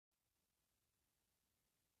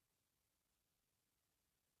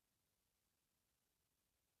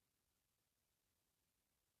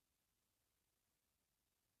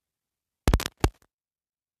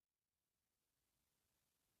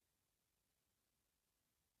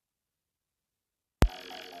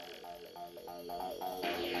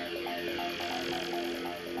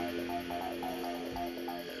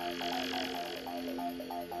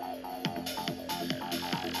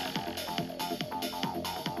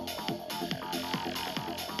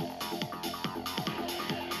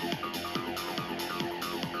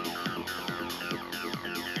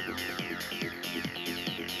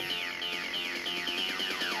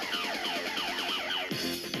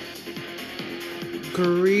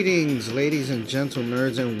Greetings, ladies and gentle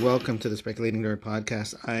nerds, and welcome to the Speculating Nerd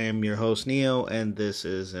Podcast. I am your host, Neo, and this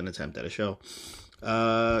is an attempt at a show.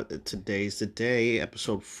 Today's the day,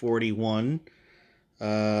 episode 41.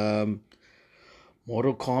 Mortal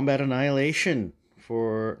Kombat Annihilation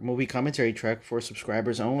for movie commentary track for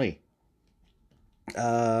subscribers only.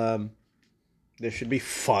 This should be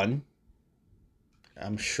fun,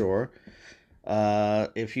 I'm sure.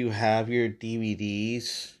 If you have your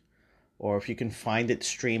DVDs, or if you can find it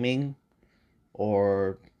streaming,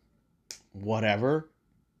 or whatever.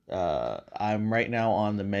 I'm right now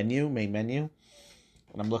on the main menu,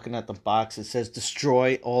 and I'm looking at the box. It says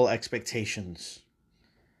destroy all expectations.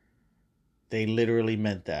 They literally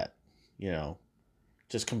meant that,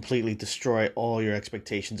 just completely destroy all your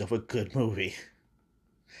expectations of a good movie.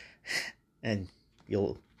 And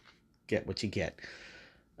you'll get what you get.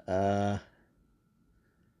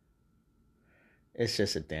 It's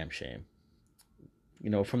just a damn shame.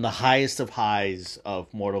 From the highest of highs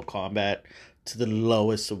of Mortal Kombat to the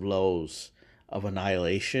lowest of lows of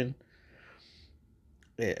Annihilation,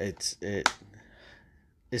 it's a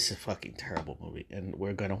fucking terrible movie, and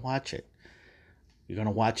we're gonna watch it. You're gonna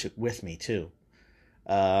watch it with me too.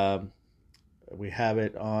 We have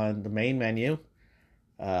it on the main menu.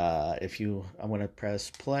 I'm gonna press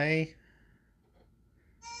play.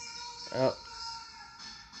 Oh,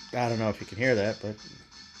 I don't know if you can hear that, but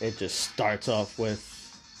it just starts off with.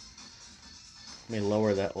 Let me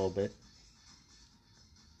lower that a little bit.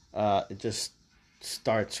 It just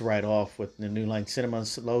starts right off with the New Line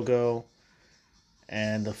Cinemas logo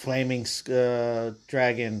and the flaming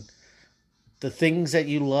dragon. The things that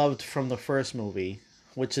you loved from the first movie,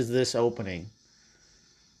 which is this opening,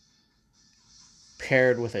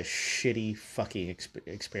 paired with a shitty fucking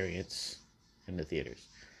experience in the theaters.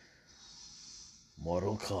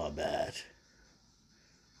 Mortal Kombat.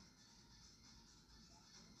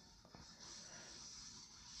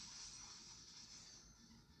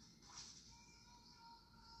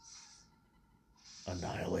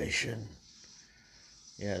 Annihilation.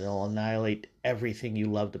 Yeah, they'll annihilate everything you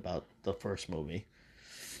loved about the first movie.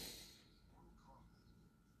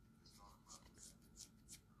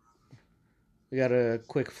 We got a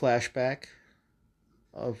quick flashback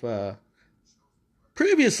of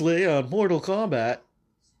previously on Mortal Kombat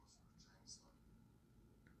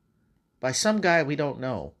by some guy we don't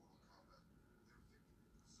know.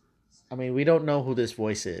 I mean, we don't know who this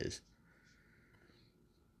voice is.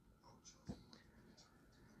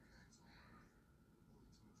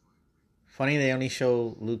 Funny they only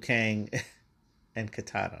show Liu Kang and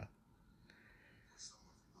Katana.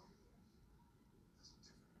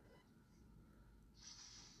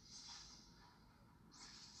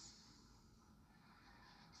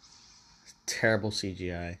 Terrible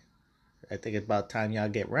CGI. I think it's about time y'all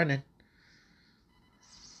get running.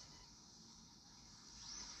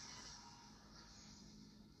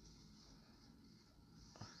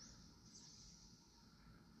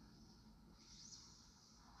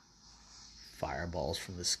 Fireballs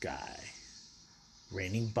from the sky.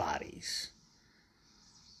 Raining bodies.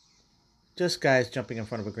 Just guys jumping in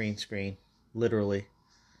front of a green screen. Literally.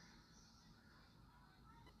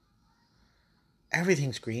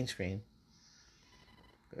 Everything's green screen.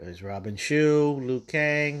 There's Robin Shu, Liu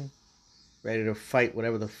Kang, ready to fight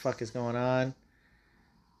whatever the fuck is going on.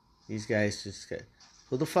 These guys just get...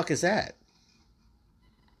 Who the fuck is that?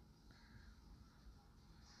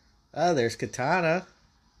 Oh, there's Katana.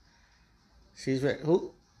 She's ready.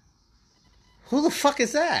 Who the fuck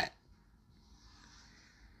is that?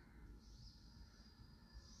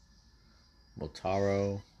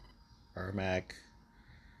 Motaro, Ermac,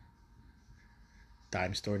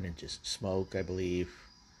 Dime Store Ninjas, Smoke, I believe.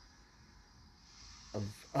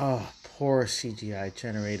 Poor CGI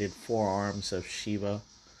generated forearms of Shiva.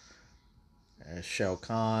 Shao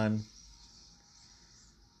Kahn.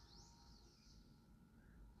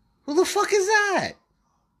 Who the fuck is that?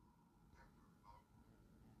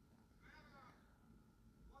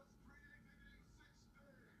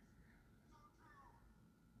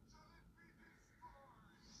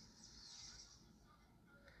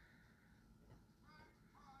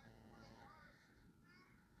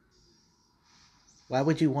 Why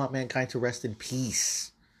would you want mankind to rest in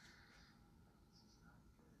peace?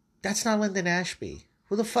 That's not Lyndon Ashby.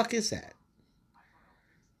 Who the fuck is that?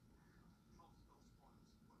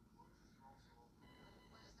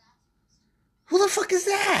 Who the fuck is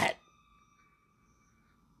that?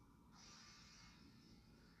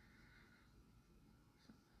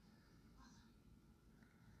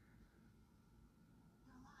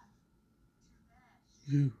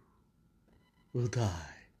 You will die.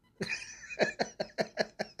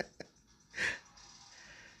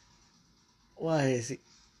 Why is he?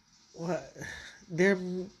 What? They're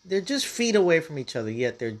they're just feet away from each other,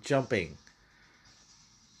 yet they're jumping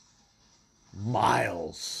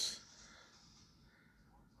miles.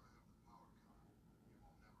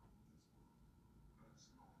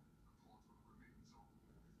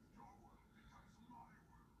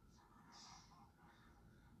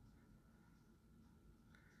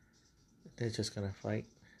 They're just gonna fight.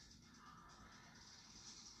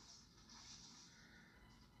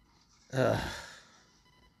 Ugh.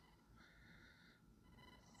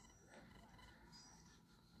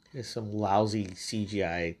 Here's some lousy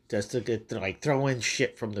CGI just to get to, like, throw in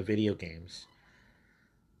shit from the video games.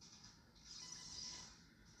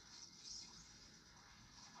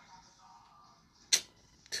 Oh,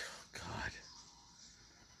 God,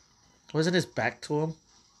 wasn't his back to him?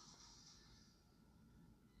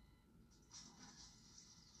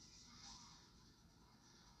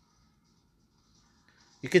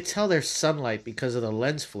 You could tell there's sunlight because of the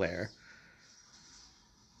lens flare.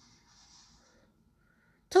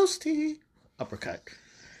 Toasty uppercut.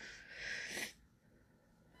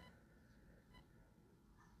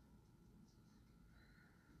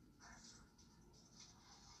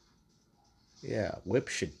 Yeah, whip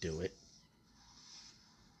should do it.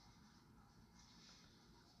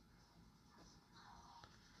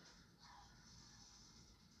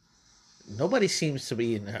 Nobody seems to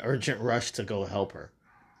be in an urgent rush to go help her.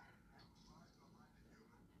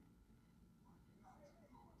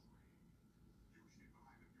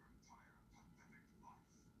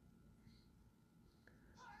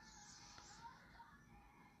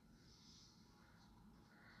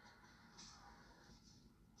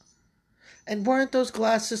 And weren't those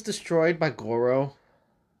glasses destroyed by Goro?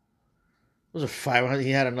 Those are 500.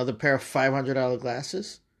 He had another pair of $500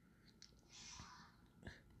 glasses.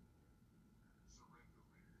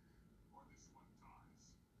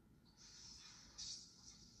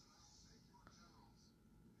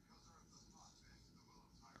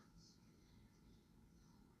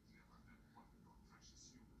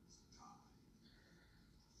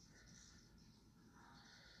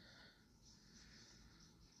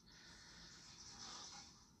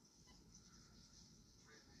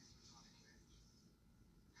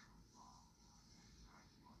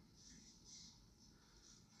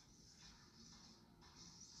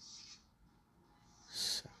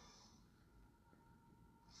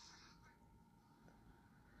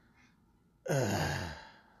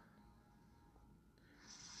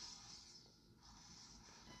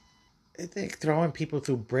 I think throwing people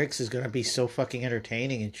through bricks is gonna be so fucking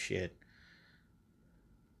entertaining and shit.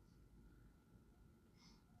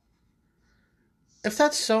 If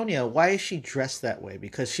that's Sonya, why is she dressed that way?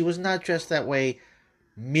 Because she was not dressed that way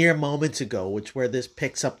mere moments ago, which where this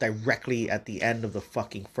picks up directly at the end of the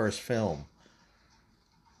fucking first film.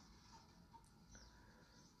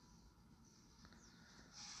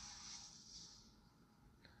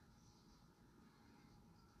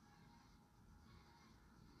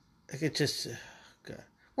 Like, it just, God.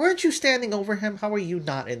 Weren't you standing over him? How are you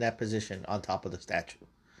not in that position on top of the statue?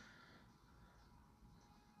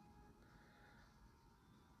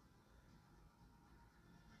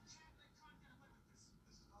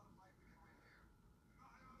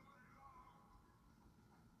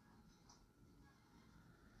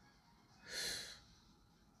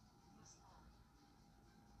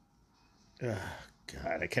 Ugh,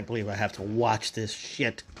 God, I can't believe I have to watch this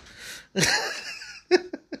shit.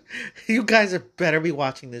 You guys are better be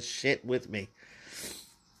watching this shit with me.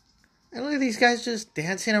 And look at these guys just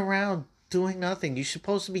dancing around, doing nothing. You're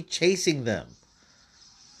supposed to be chasing them.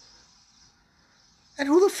 And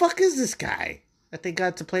who the fuck is this guy that they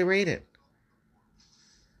got to play Raiden?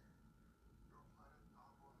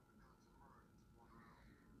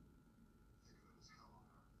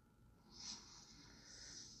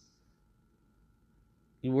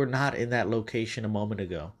 You were not in that location a moment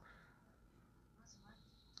ago.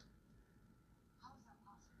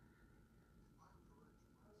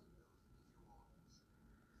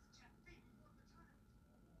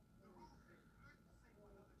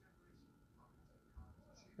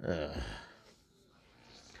 Ugh.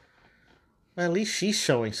 Well, at least she's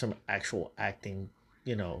showing some actual acting,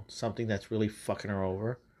 something that's really fucking her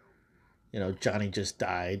over. Johnny just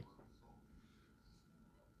died.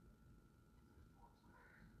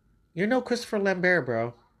 You're no Christopher Lambert,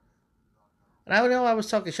 bro. And I know I was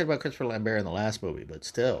talking shit about Christopher Lambert in the last movie, but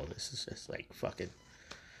still, this is just like fucking.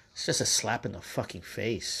 It's just a slap in the fucking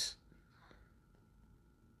face.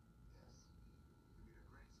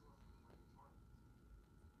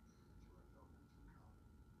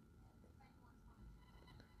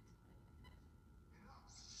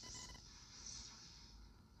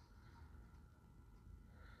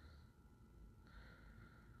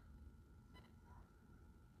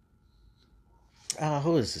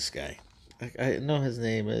 Who is this guy? I know his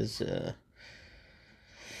name is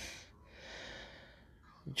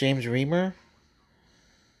James Reamer.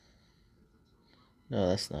 No,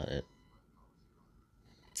 that's not it.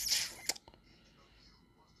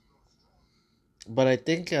 But I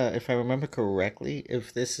think, if I remember correctly,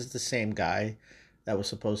 if this is the same guy that was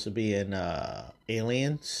supposed to be in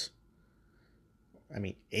Aliens,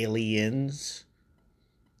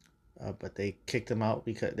 but they kicked him out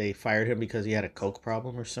because they fired him because he had a coke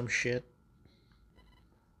problem or some shit.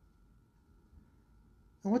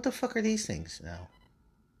 And what the fuck are these things now?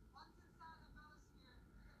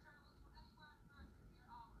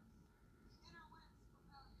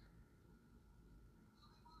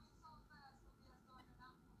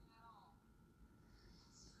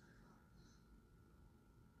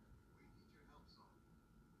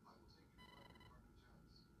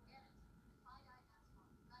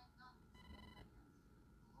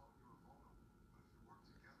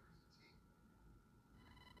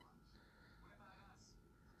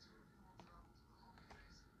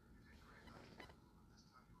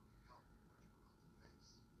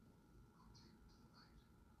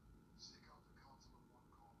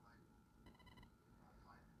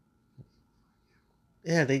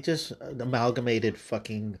 Yeah, they just amalgamated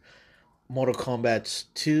fucking Mortal Kombat's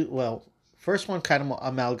two. Well, first one kind of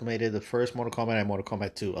amalgamated the first Mortal Kombat and Mortal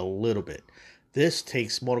Kombat 2 a little bit. This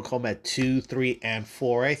takes Mortal Kombat 2, 3, and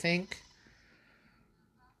 4, I think,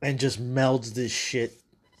 and just melds this shit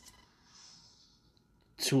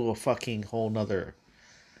to a fucking whole nother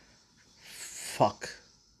fuck,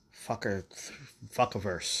 fucker,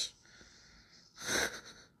 fuckiverse.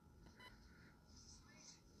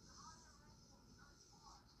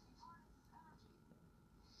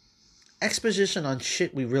 Exposition on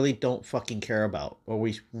shit we really don't fucking care about, or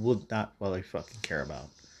we would not really fucking care about.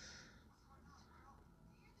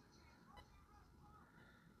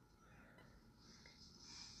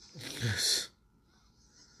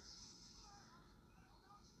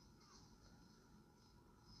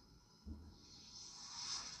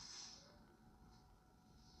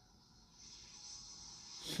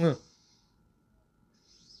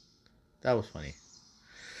 That was funny.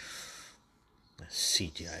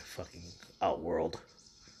 CGI fucking Outworld.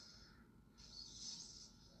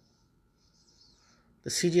 The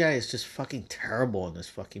CGI is just fucking terrible in this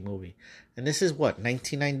fucking movie. And this is what,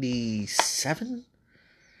 1997?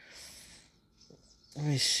 Let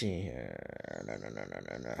me see here.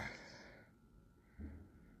 No.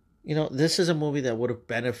 You know, this is a movie that would have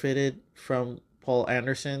benefited from Paul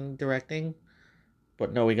Anderson directing.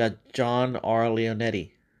 But no, we got John R.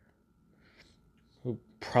 Leonetti, who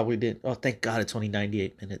probably did. Oh, thank God it's only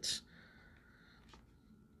 98 minutes.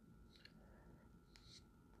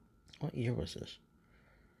 What year was this?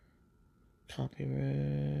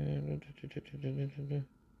 Copyright.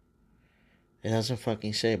 It doesn't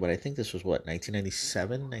fucking say, but I think this was what,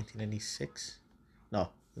 1997? 1996? No,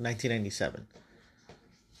 1997.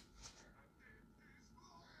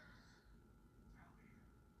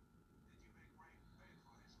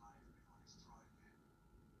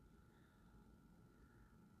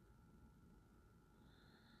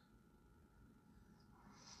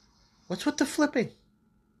 What's with the flipping?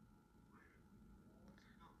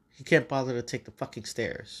 He can't bother to take the fucking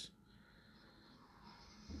stairs.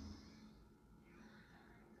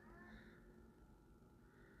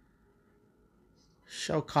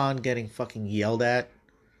 Shao Kahn getting fucking yelled at.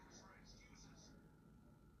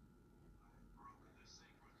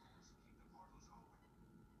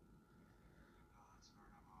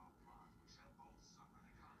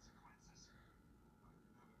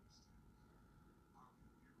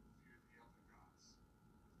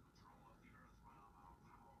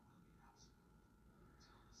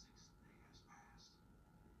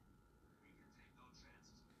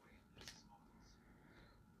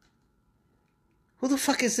 Who the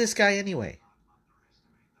fuck is this guy anyway?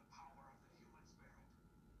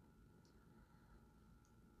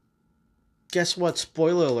 Guess what?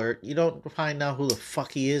 Spoiler alert. You don't find out who the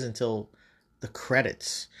fuck he is until the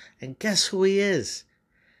credits. And guess who he is?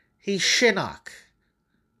 He's Shinnok,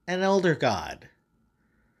 an elder god.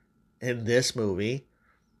 In this movie.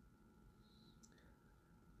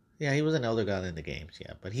 Yeah, he was an elder god in the games,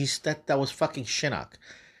 yeah. But that was fucking Shinnok.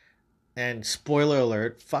 And spoiler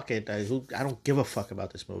alert, fuck it. I don't give a fuck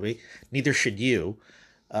about this movie. Neither should you.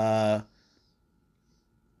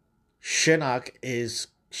 Shinnok is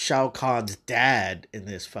Shao Kahn's dad in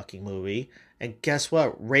this fucking movie. And guess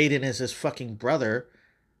what? Raiden is his fucking brother.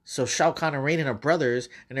 So Shao Kahn and Raiden are brothers,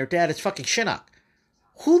 and their dad is fucking Shinnok.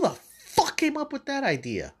 Who the fuck came up with that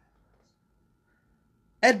idea?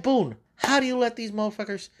 Ed Boon, how do you let these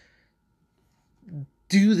motherfuckers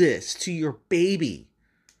do this to your baby?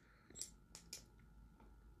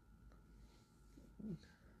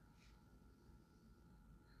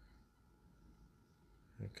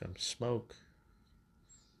 Here comes smoke.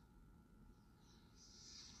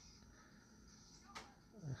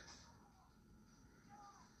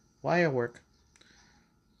 Wire work.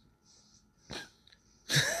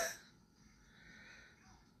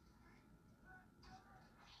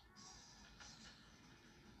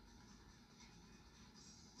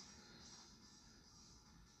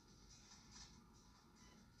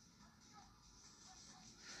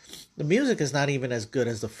 The music is not even as good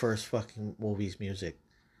as the first fucking movie's music.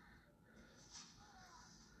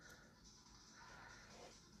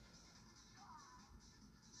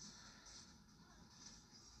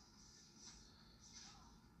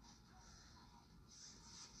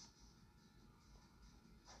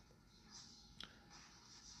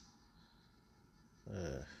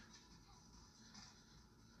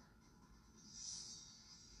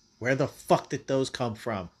 Where the fuck did those come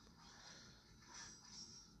from?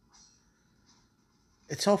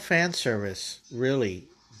 It's all fan service, really,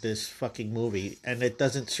 this fucking movie, and it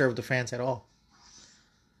doesn't serve the fans at all.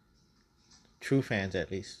 True fans,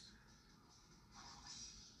 at least.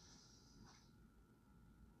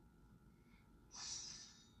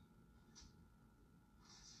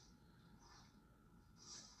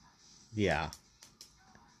 Yeah.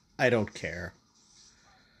 I don't care.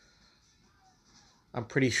 I'm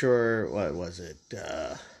pretty sure, what was it?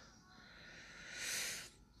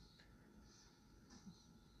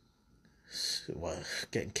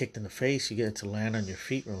 Getting kicked in the face, you get to land on your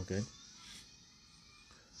feet real good.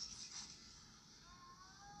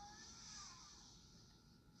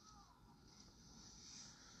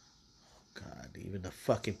 God, even the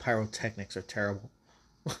fucking pyrotechnics are terrible.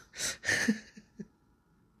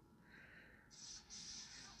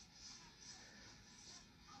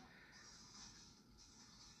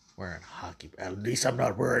 Wearing hockey. At least I'm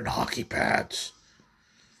not wearing hockey pads.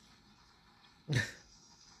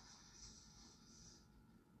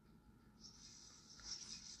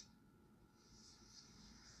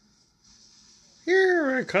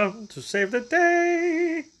 Here I come to save the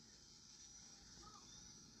day.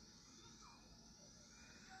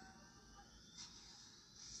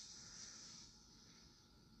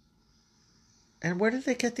 And where did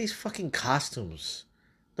they get these fucking costumes?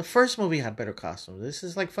 The first movie had better costumes. This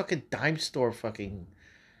is like fucking dime store fucking.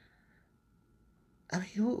 I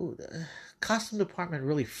mean, costume department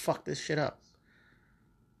really fucked this shit up.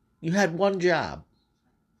 You had one job.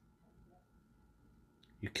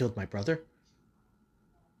 You killed my brother?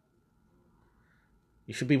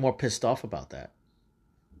 You should be more pissed off about that.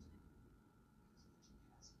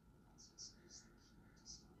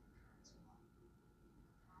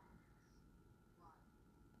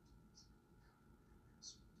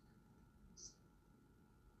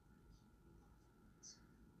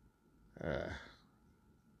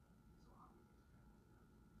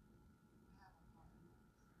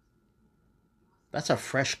 That's a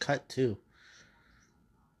fresh cut, too.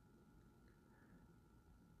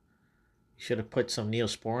 You should have put some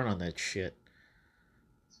Neosporin on that shit.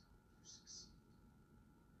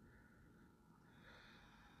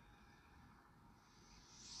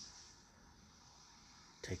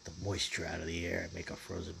 Take the moisture out of the air and make a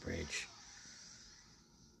frozen bridge.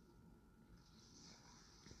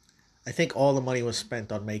 I think all the money was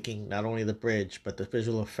spent on making not only the bridge, but the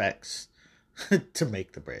visual effects to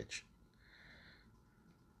make the bridge.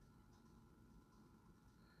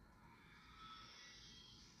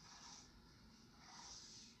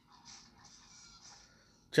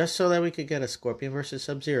 Just so that we could get a Scorpion versus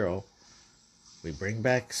Sub-Zero, we bring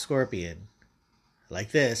back Scorpion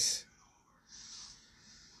like this.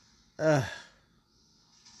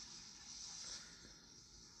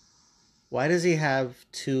 Why does he have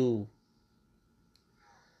two?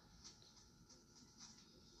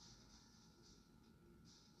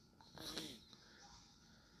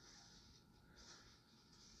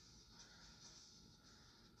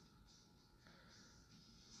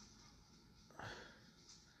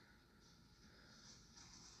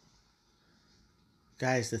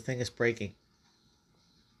 Guys, the thing is breaking.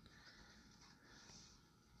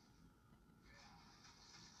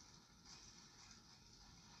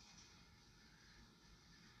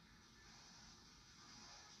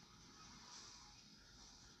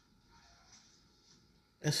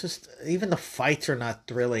 It's just, even the fights are not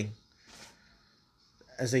thrilling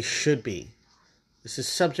as they should be. This is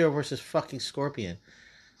Sub-Zero versus fucking Scorpion.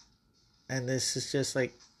 And this is just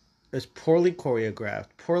like, it's poorly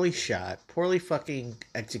choreographed, poorly shot, poorly fucking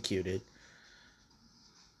executed.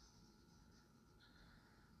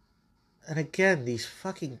 And again, these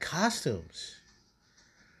fucking costumes.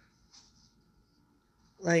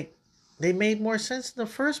 Like, they made more sense in the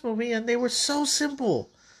first movie, and they were so simple.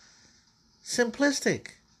 Simplistic.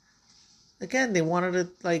 Again, they wanted to,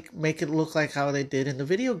 like, make it look like how they did in the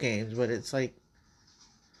video games, but it's like...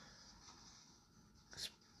 It's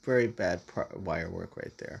very bad wire work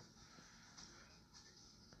right there.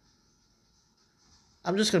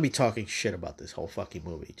 I'm just going to be talking shit about this whole fucking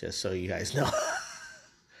movie, just so you guys know.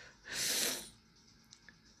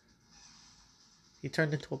 He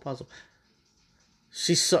turned into a puzzle.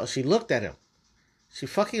 She looked at him. She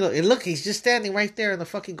fucking looked. And look, he's just standing right there in the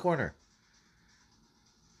fucking corner.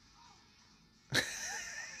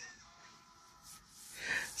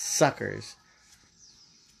 Suckers.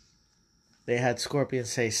 They had Scorpion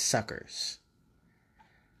say suckers.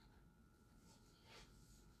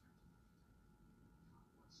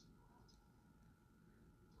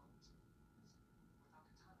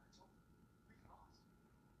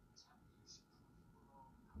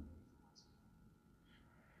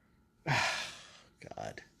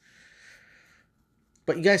 God.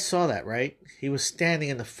 But you guys saw that, right? He was standing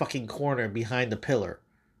in the fucking corner behind the pillar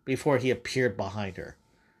before he appeared behind her.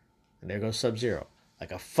 And there goes Sub-Zero.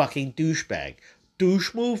 Like a fucking douchebag.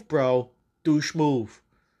 Douche move, bro. Douche move.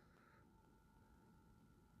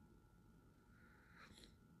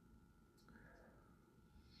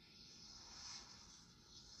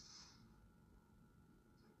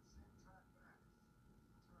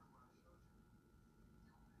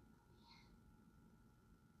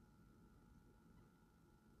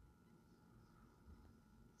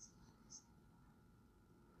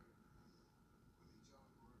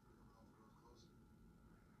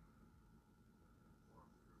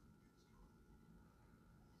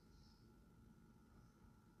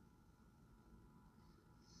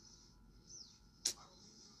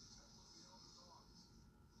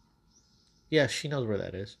 Yeah, she knows where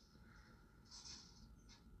that is.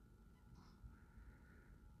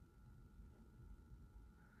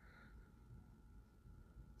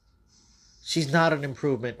 She's not an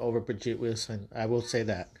improvement over Bridget Wilson. I will say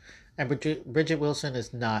that. And Bridget Wilson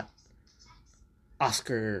is not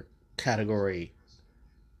Oscar category.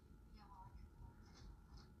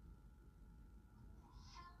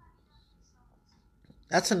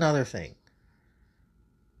 That's another thing.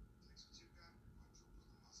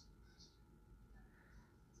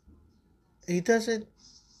 He doesn't,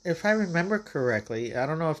 if I remember correctly, I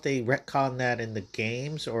don't know if they retconned that in the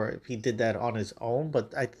games or if he did that on his own,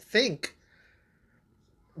 but I think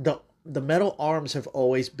the metal arms have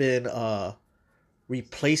always been a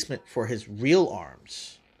replacement for his real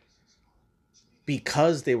arms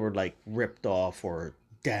because they were like ripped off or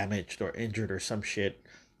damaged or injured or some shit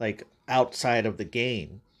like outside of the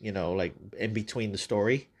game, like in between the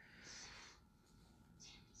story.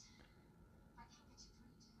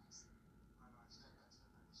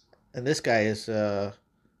 And this guy is an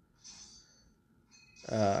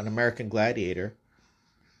American Gladiator.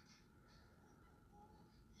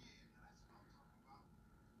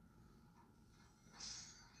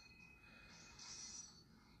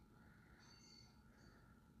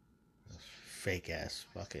 Fake ass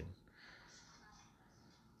fucking.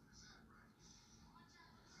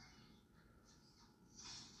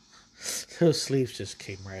 Those sleeves just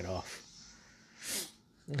came right off.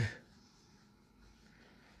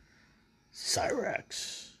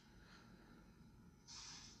 Cyrex.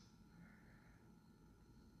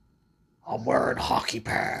 I'm wearing hockey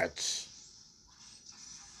pads.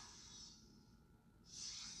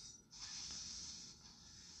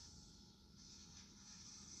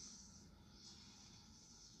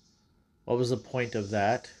 What was the point of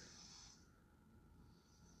that?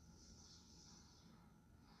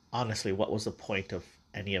 Honestly, what was the point of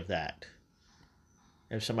any of that?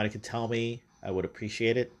 If somebody could tell me, I would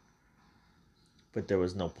appreciate it. But there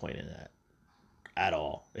was no point in that at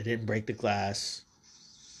all. It didn't break the glass.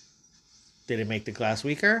 Did it make the glass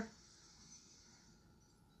weaker?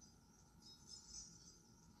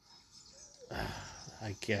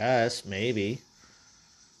 I guess, maybe.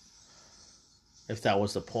 If that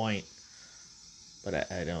was the point.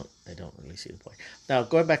 But I don't really see the point. Now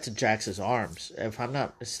going back to Jax's arms, if I'm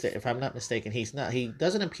not mistaken, he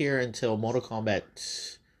doesn't appear until Mortal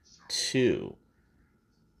Kombat 2.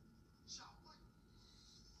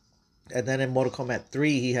 And then in Mortal Kombat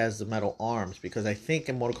 3 he has the metal arms because I think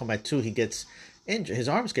in Mortal Kombat 2 he gets injured. His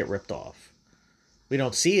arms get ripped off. We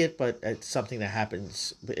don't see it, but it's something that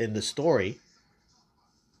happens in the story.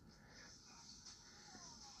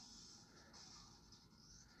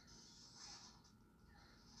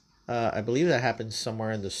 I believe that happens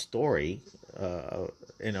somewhere in the story.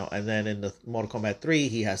 And then in the Mortal Kombat 3,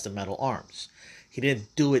 he has the metal arms. He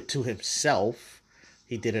didn't do it to himself.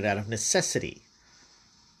 He did it out of necessity.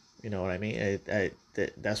 You know what I mean?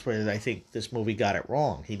 That's where I think this movie got it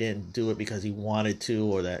wrong. He didn't do it because he wanted to,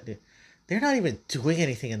 or that. They're not even doing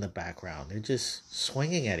anything in the background. They're just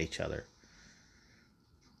swinging at each other.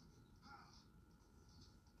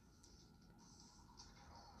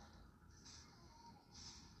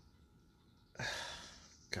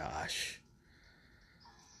 Gosh.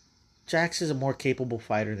 Jax is a more capable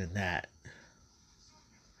fighter than that.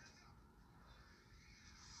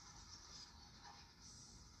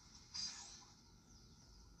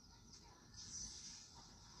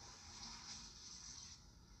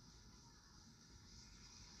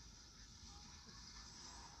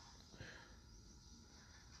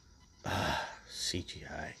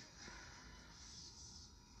 CGI.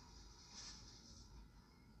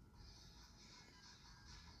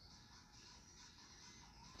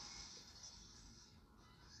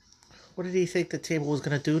 What did he think the table was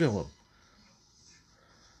going to do to him?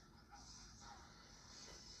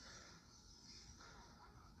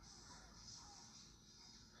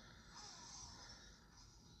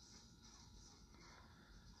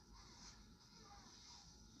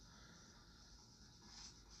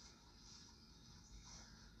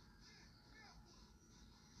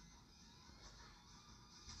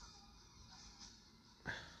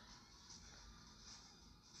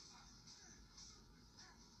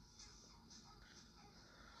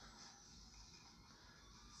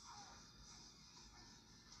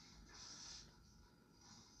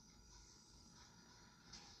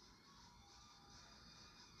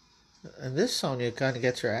 And this Sonya kind of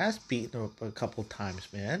gets her ass beaten up a couple times,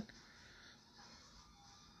 man.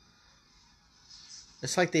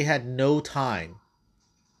 It's like they had no time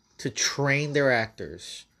to train their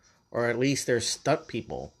actors, or at least their stunt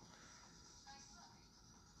people.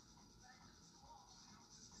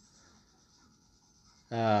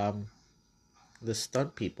 Um, the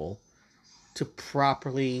stunt people to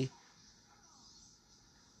properly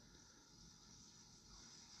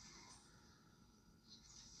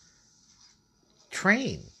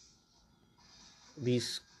train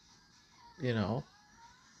these, you know.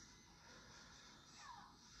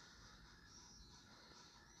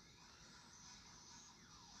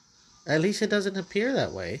 At least it doesn't appear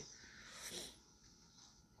that way.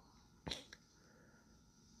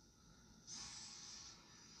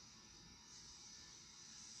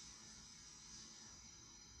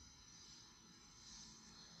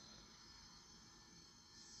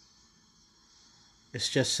 It's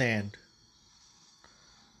just sand.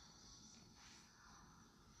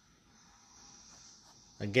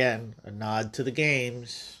 Again, a nod to the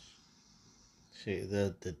games. See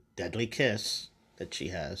the deadly kiss that she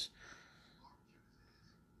has.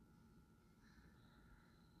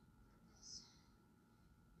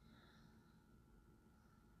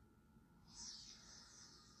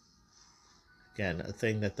 Again, a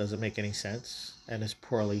thing that doesn't make any sense and is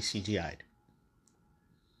poorly CGI'd.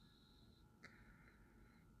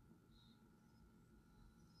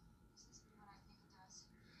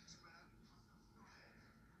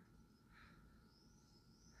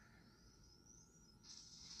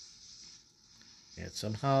 And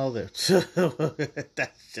somehow that's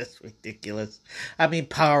just ridiculous. I mean,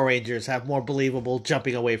 Power Rangers have more believable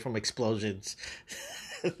jumping away from explosions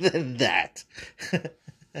than that.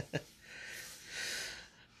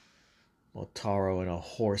 Motaro in a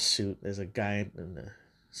horse suit. There's a guy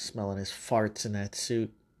smelling his farts in that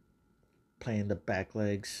suit, playing the back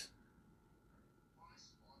legs.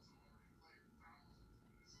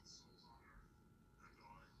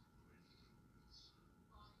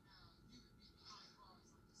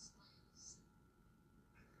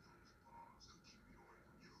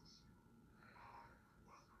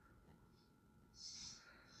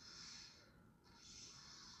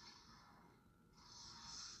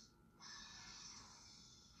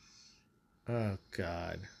 Oh,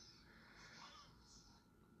 God.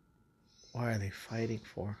 Why are they fighting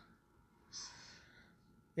for?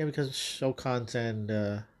 Yeah, because Shokan's and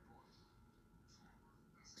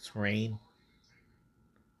it's rain.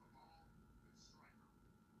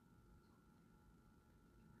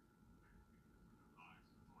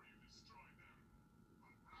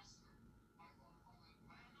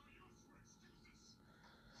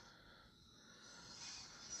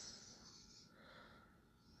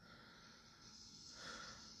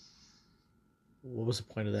 What was the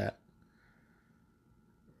point of that?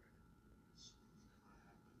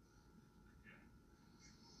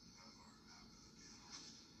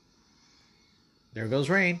 There goes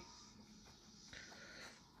rain.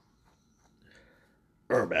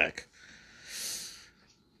 Ermac.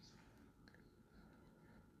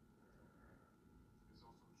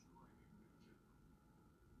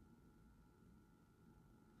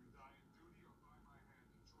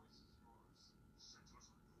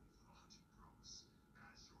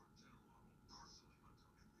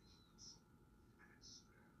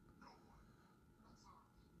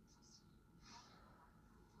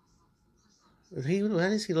 Why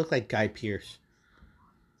does he look like Guy Pearce?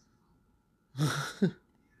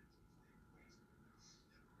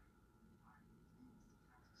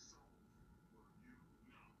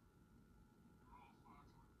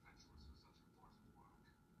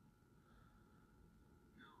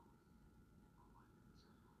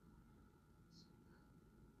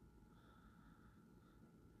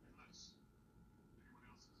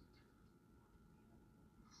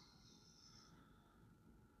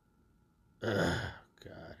 Ugh,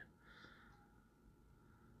 God.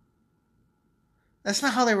 That's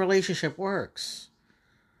not how their relationship works.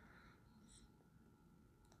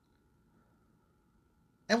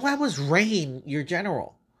 And why was Rain your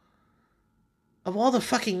general? Of all the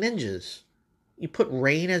fucking ninjas, you put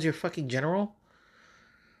Rain as your fucking general?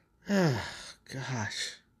 Ugh,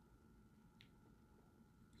 gosh.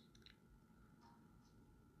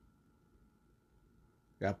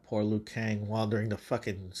 Got poor Liu Kang wandering the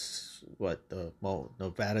fucking, the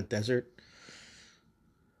Nevada desert.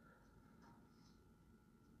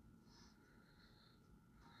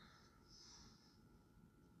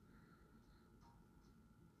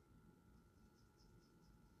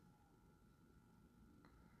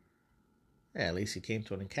 Yeah, at least he came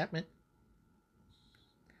to an encampment.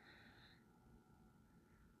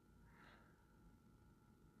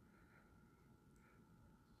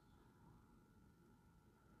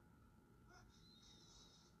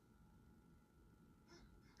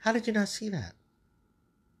 How did you not see that?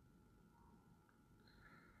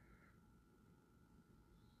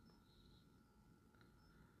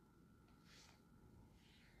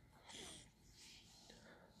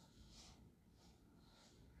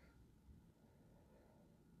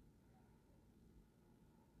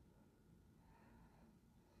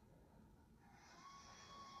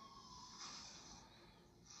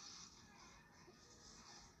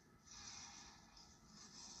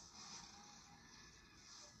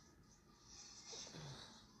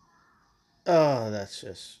 Oh, that's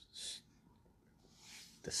just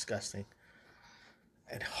disgusting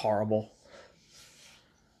and horrible.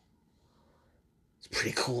 It's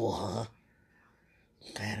pretty cool, huh?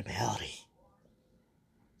 Animality.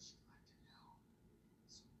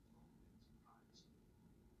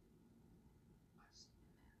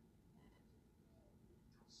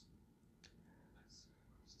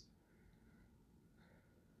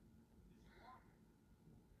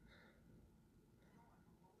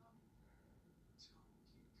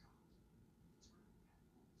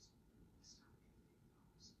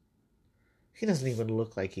 He doesn't even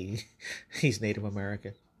look like he's Native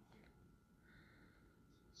American.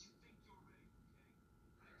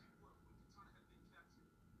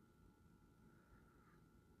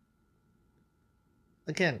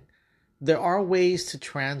 Again, there are ways to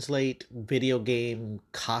translate video game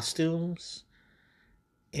costumes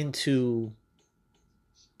into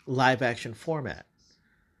live action format.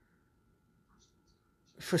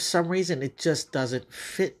 For some reason, it just doesn't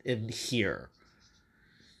fit in here.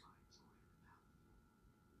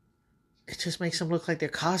 It just makes them look like they're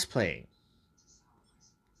cosplaying.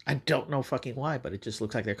 I don't know fucking why, but it just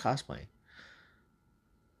looks like they're cosplaying.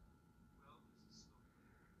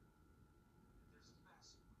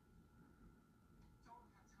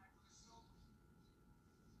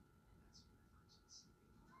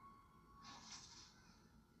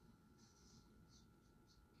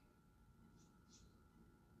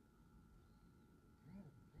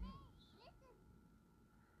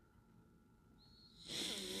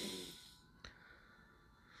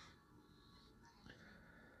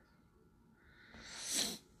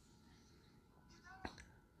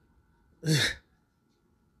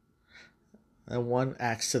 And one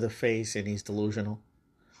axe to the face, and he's delusional.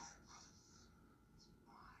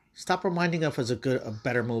 Stop reminding us of a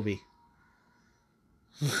better movie.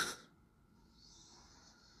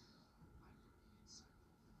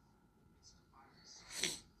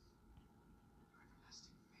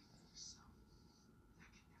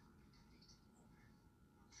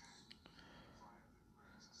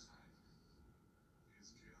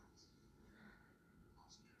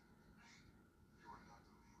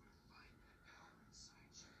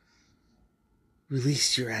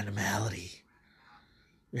 Release your animality.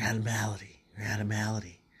 Your animality. Your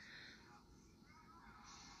animality.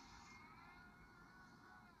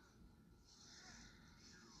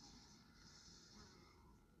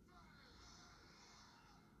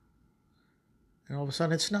 And all of a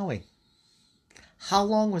sudden it's snowing. How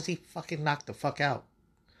long was he fucking knocked the fuck out?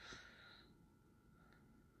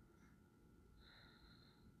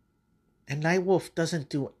 And Nightwolf doesn't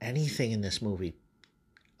do anything in this movie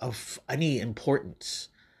of any importance.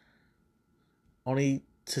 Only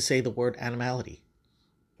to say the word animality.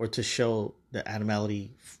 or to show the animality,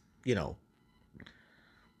 you know,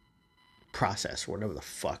 process or whatever the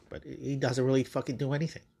fuck. But he doesn't really fucking do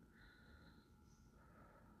anything.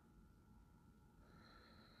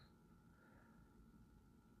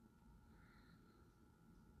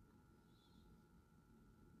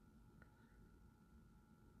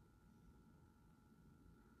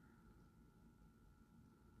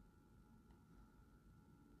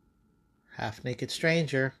 Half naked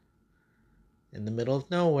stranger in the middle of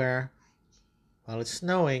nowhere while it's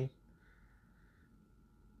snowing.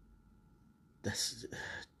 This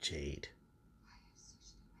Jade.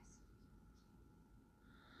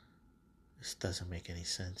 This doesn't make any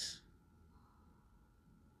sense.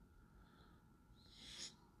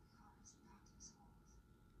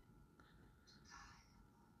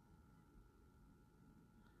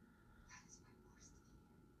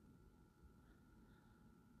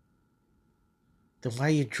 Then why are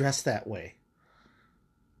you dressed that way?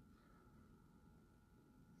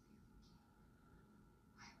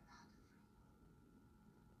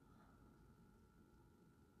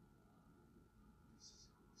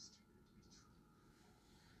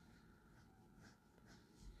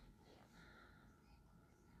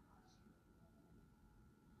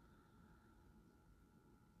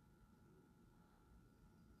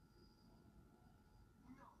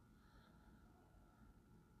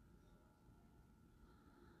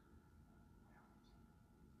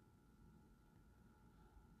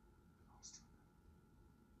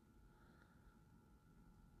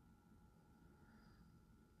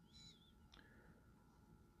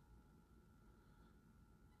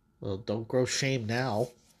 Well, don't grow shame now.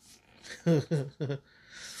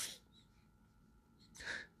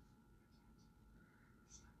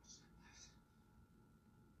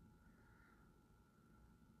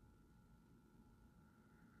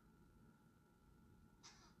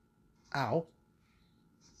 Ow.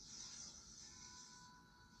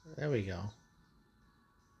 There we go.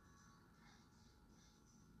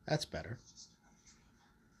 That's better.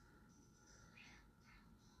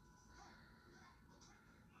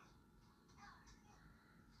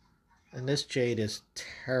 And this Jade is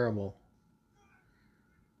terrible.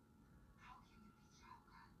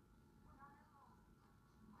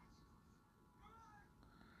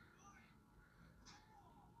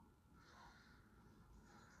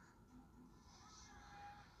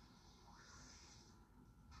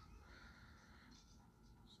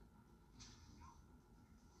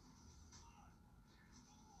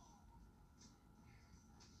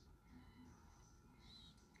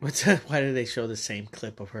 Why did they show the same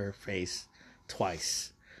clip of her face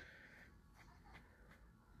twice?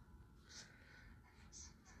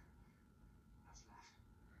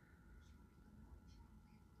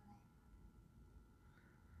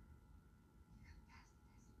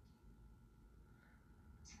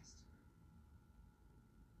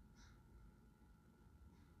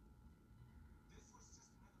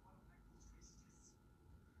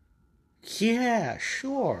 Yeah,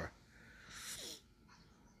 sure.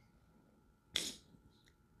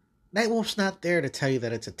 Nightwolf's not there to tell you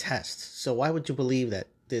that it's a test. So why would you believe that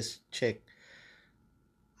this chick...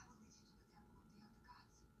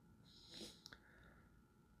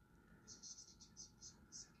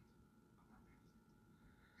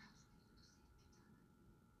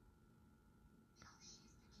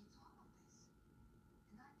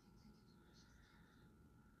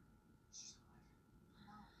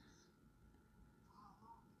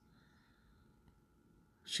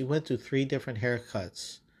 She went through 3 different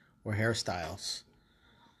haircuts or hairstyles.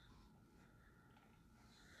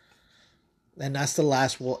 And that's the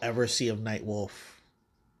last we'll ever see of Nightwolf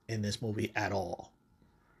in this movie at all.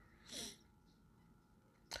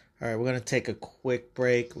 All right, we're going to take a quick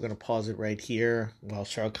break. We're going to pause it right here while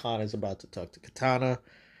Shah Khan is about to talk to Katana.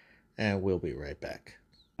 And we'll be right back.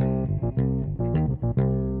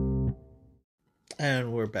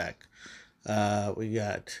 And we're back. We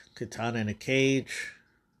got Katana in a cage.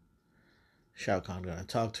 Shao Kahn going to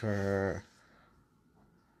talk to her.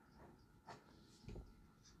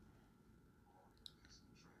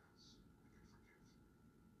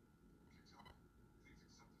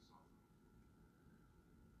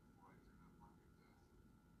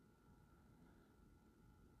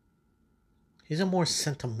 He's a more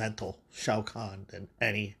sentimental Shao Kahn than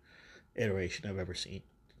any iteration I've ever seen.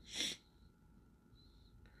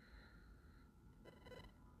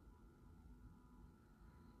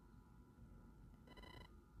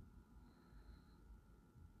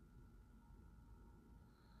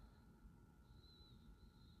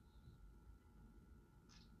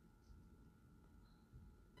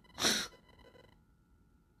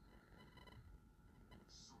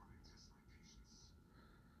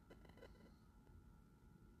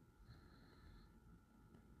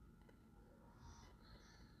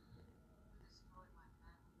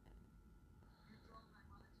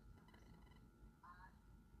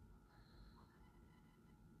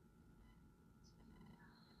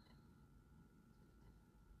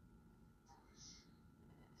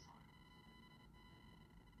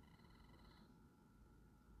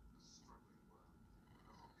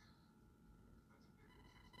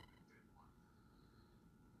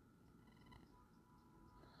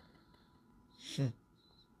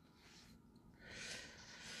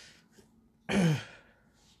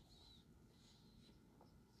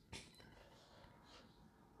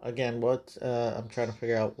 Again, what I'm trying to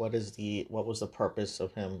figure out what was the purpose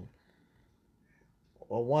of him.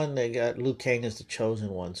 Well, one, they got Liu Kang as the chosen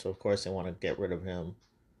one, so of course they want to get rid of him.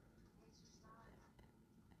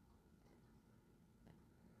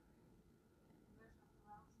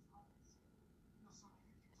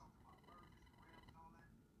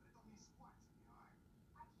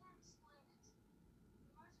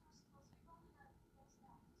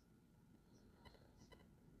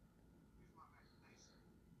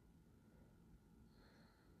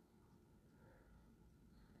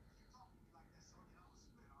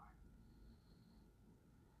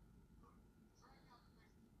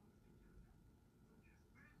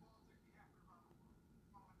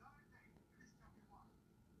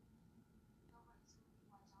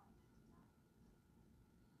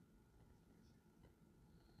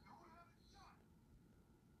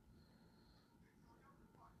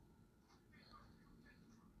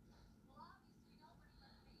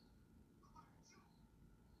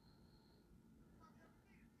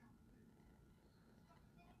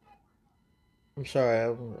 I'm sorry,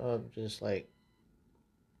 I'm just like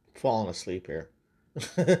falling asleep here.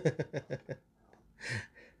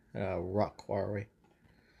 Rock quarry.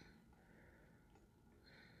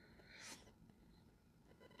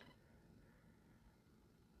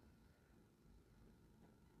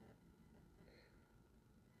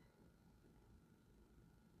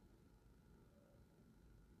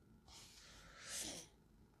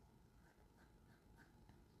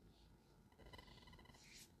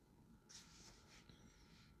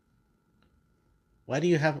 Why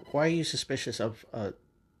are you suspicious of a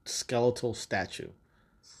skeletal statue?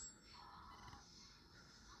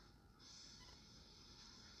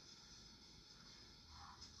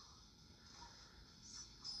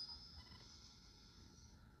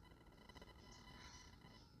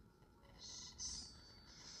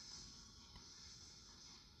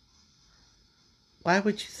 Why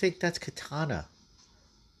would you think that's Katana?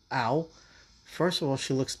 Ow. First of all,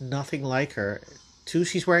 she looks nothing like her. Two,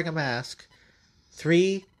 she's wearing a mask.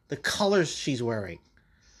 Three, the colors she's wearing.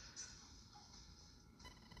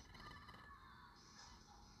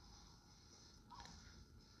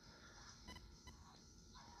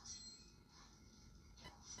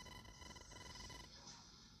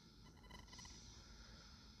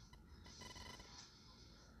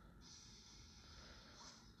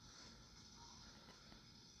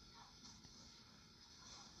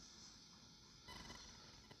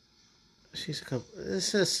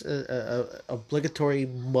 This is a obligatory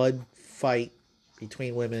mud fight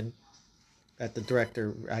between women that the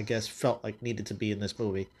director, I guess, felt like needed to be in this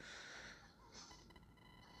movie.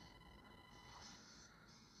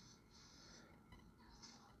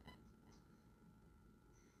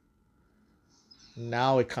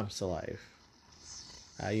 Now it comes to life.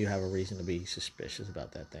 Now you have a reason to be suspicious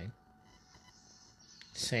about that thing.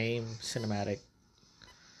 Same cinematic.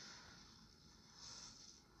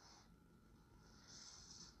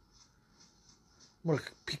 I'm gonna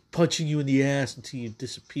keep punching you in the ass until you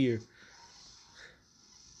disappear.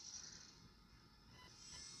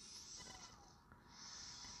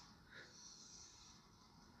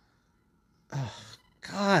 Oh,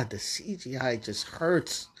 God, the CGI just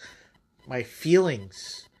hurts my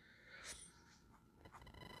feelings.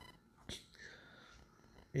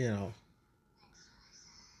 You know,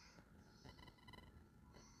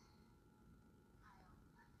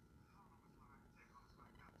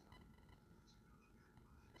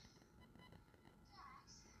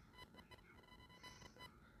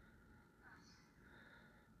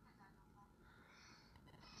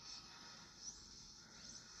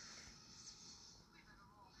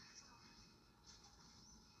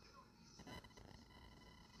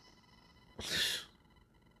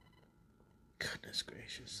 goodness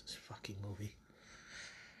gracious, this fucking movie.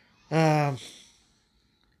 Um,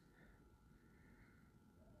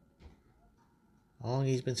 how long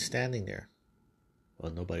he's been standing there?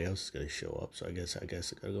 Well, nobody else is gonna show up, so I guess I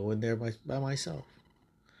gotta go in there by myself.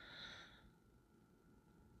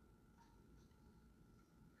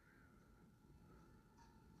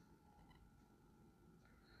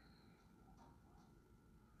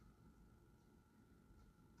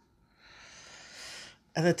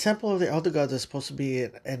 And the temple of the elder gods is supposed to be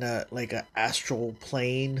in a like a astral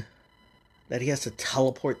plane that he has to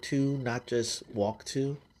teleport to, not just walk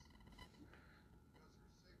to.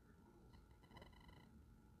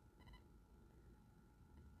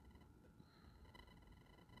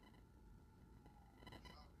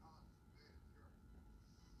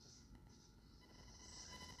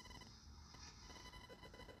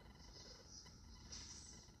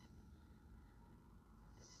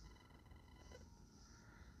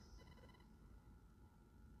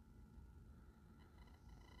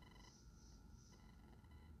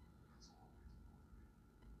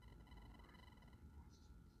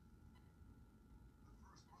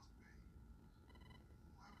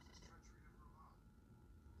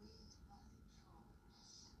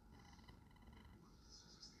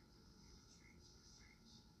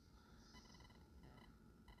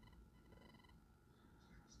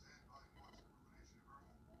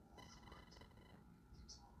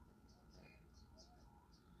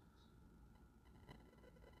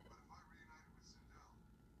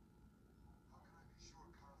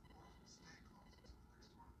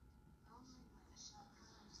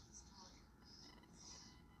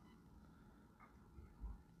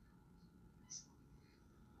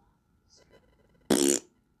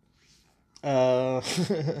 Uh,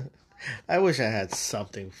 I wish I had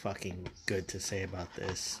something fucking good to say about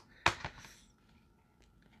this.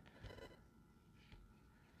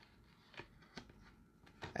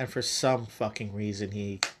 And for some fucking reason,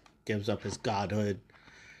 he gives up his godhood,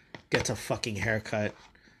 gets a fucking haircut.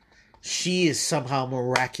 She is somehow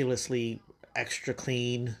miraculously extra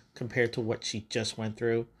clean compared to what she just went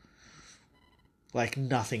through. Like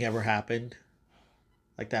nothing ever happened.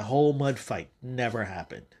 Like that whole mud fight never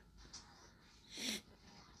happened.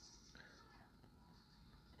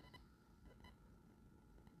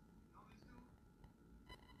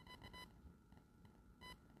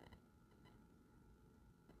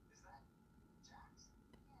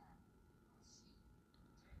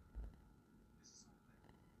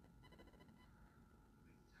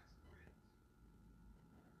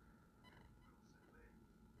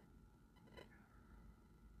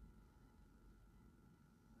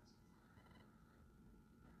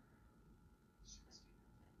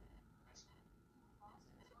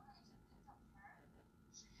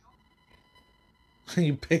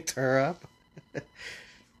 You picked her up?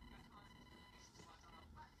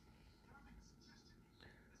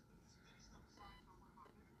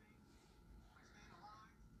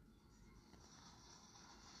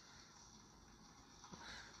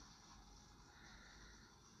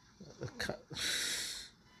 The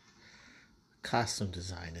costume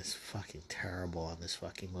design is fucking terrible on this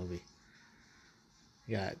fucking movie.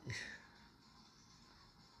 You got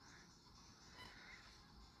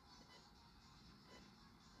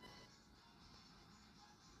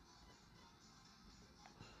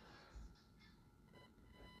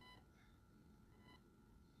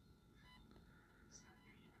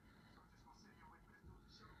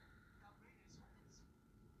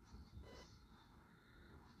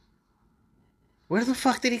where the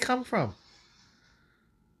fuck did he come from?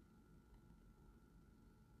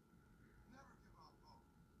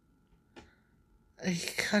 He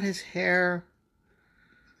cut his hair.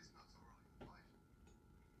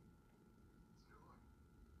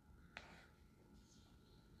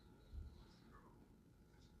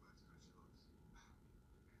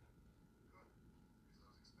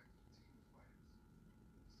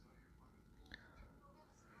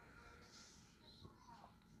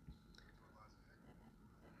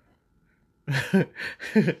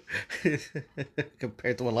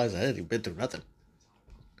 Compared to what lies ahead, you've been through nothing.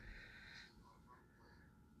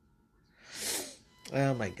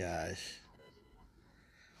 Oh my gosh.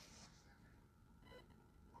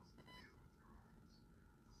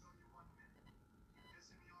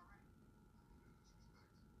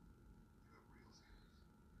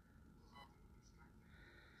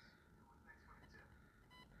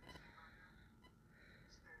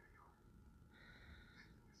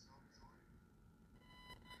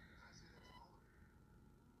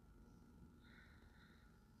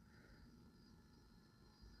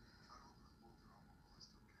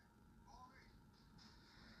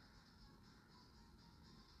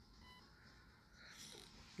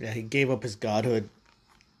 Yeah, he gave up his godhood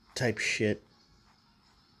type shit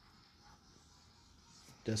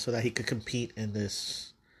just so that he could compete in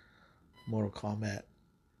this Mortal Kombat,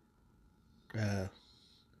 uh,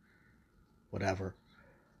 whatever.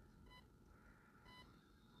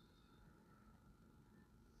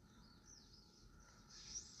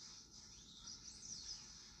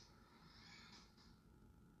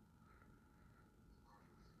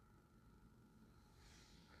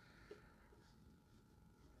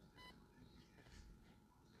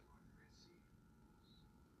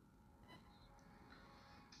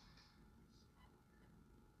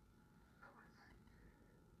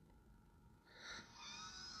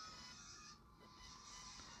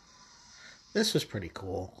 This was pretty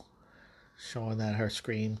cool, showing that her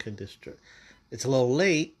scream could destroy. It's a little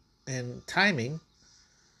late in timing,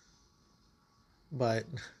 but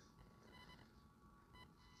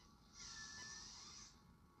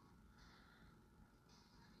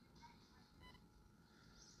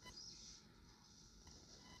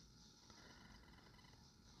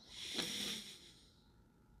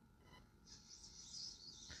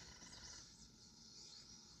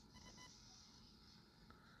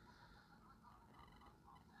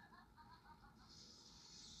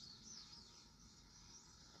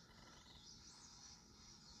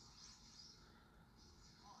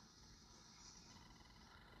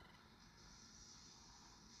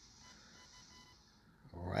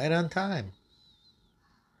right on time.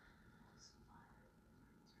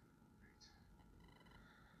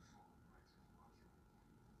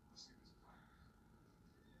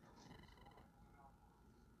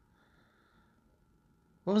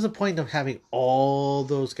 What was the point of having all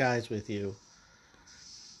those guys with you?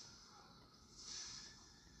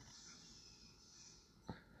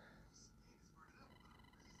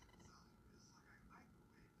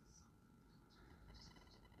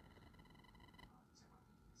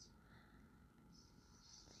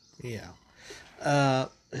 Yeah.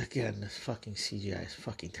 Again, this fucking CGI is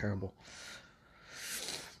fucking terrible.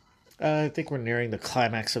 I think we're nearing the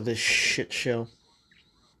climax of this shit show.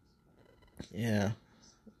 Yeah.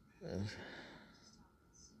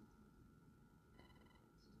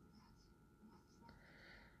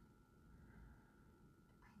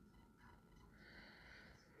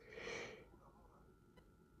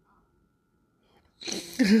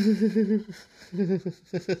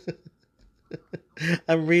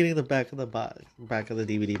 I'm reading the back of the back of the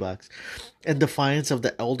DVD box. In defiance of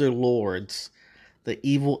the Elder Lords, the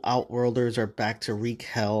evil Outworlders are back to wreak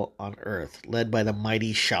hell on Earth, led by the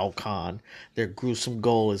mighty Shao Kahn. Their gruesome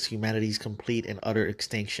goal is humanity's complete and utter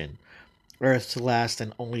extinction. Earth's last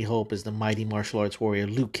and only hope is the mighty martial arts warrior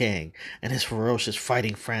Liu Kang and his ferocious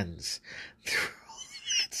fighting friends.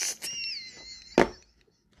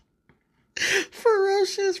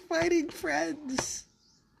 Ferocious fighting friends.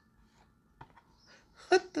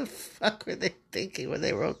 What the fuck were they thinking when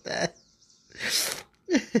they wrote that?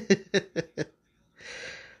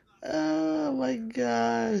 Oh my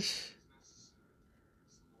gosh.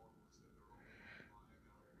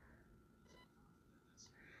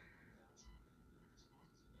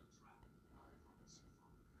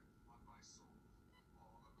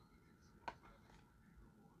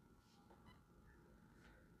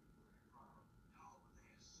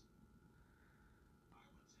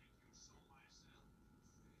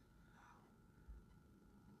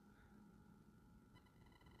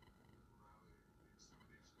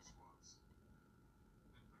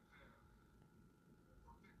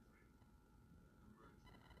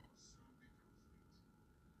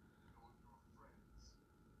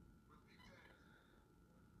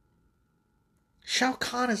 Shao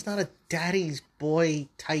Kahn is not a daddy's boy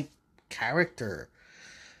type character.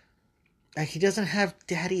 Like, he doesn't have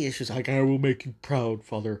daddy issues. Like, I will make you proud,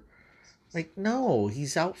 father. Like, no,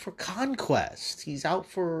 he's out for conquest. He's out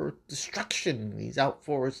for destruction. He's out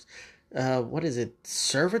for, what is it?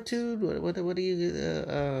 Servitude? What do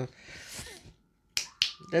you,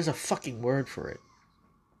 there's a fucking word for it.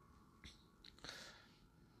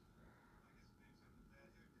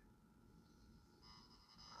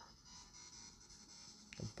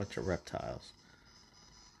 A bunch of reptiles.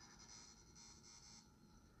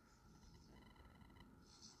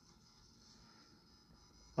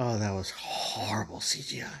 Oh, that was horrible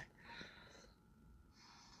CGI.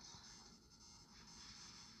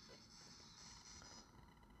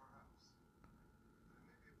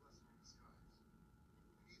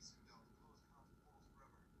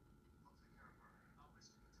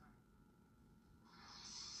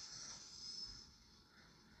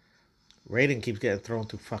 Raiden keeps getting thrown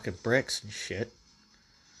through fucking bricks and shit.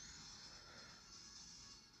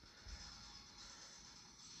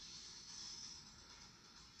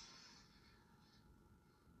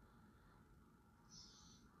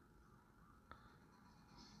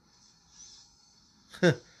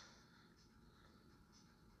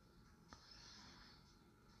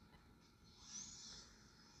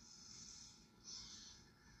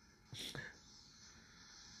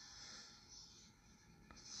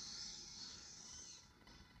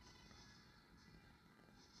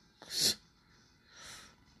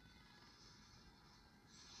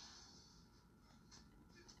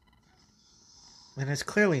 And it's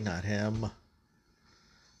clearly not him.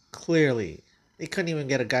 Clearly. They couldn't even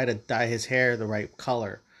get a guy to dye his hair the right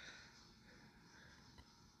color.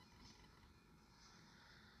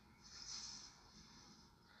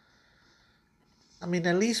 I mean,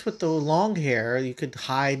 at least with the long hair, you could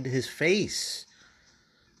hide his face.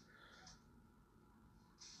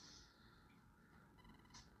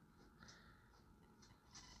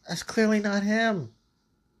 That's clearly not him.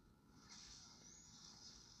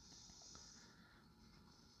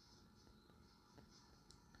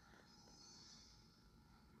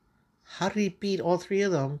 How did he beat all three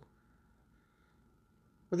of them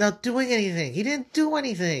without doing anything? He didn't do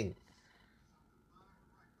anything.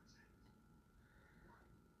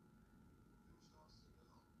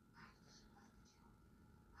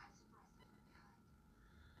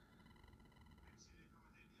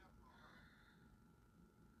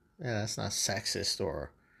 Yeah, that's not sexist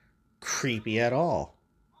or creepy at all.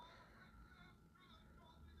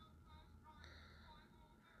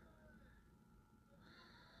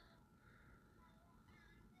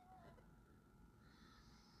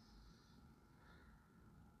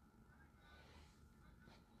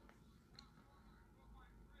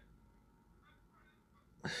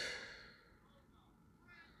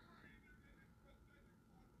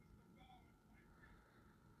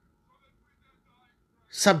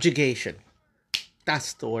 Subjugation.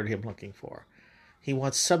 That's the word I'm looking for. He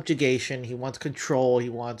wants subjugation. He wants control. He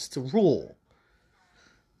wants to rule.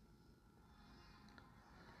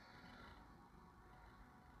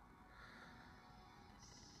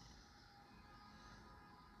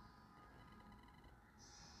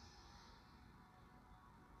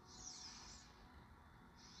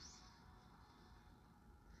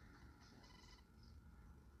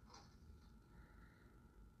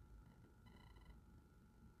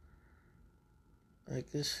 Like,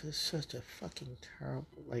 this is such a fucking terrible,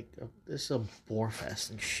 like, this is a bore fest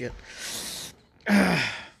and shit.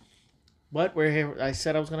 But we're here. I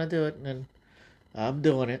said I was going to do it, and I'm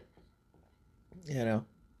doing it. You know.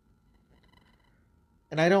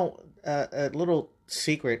 And I don't, a little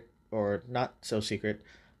secret, or not so secret,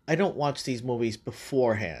 I don't watch these movies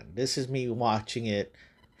beforehand. This is me watching it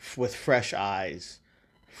with fresh eyes,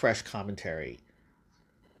 fresh commentary,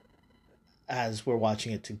 as we're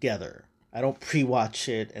watching it together. I don't pre-watch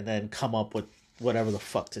it and then come up with whatever the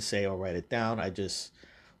fuck to say or write it down.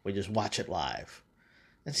 We just watch it live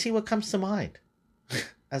and see what comes to mind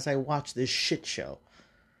as I watch this shit show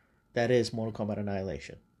that is Mortal Kombat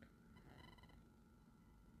Annihilation.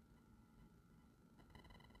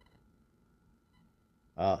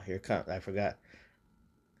 Oh, here comes, I forgot.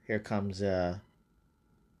 Here comes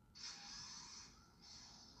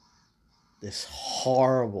this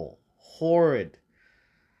horrible, horrid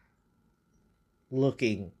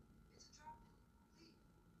looking.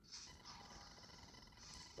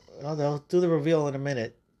 Oh, they'll do the reveal in a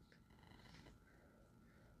minute.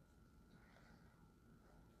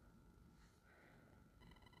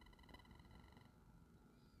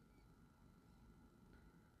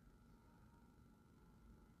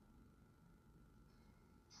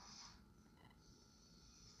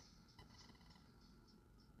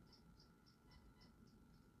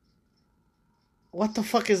 What the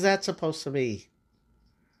fuck is that supposed to be?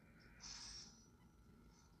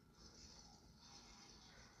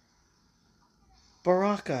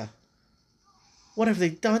 Baraka, what have they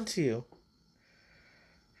done to you?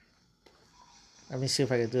 Let me see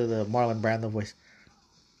if I can do the Marlon Brando voice.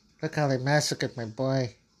 Look how they massacred my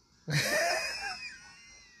boy.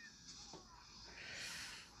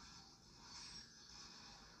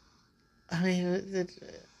 I mean,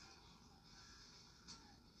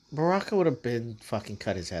 Baraka would have been fucking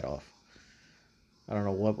cut his head off. I don't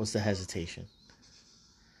know what was the hesitation.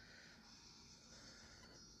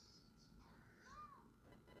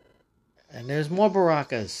 And there's more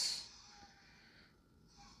Barakas.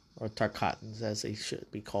 Or Tarkatans, as they should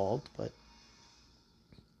be called. But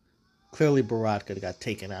clearly Baraka got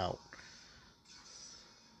taken out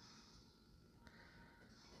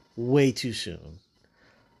way too soon.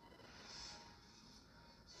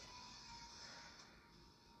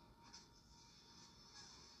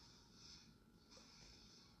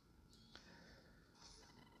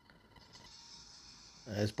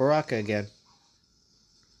 There's Baraka again.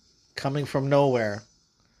 Coming from nowhere.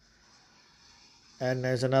 And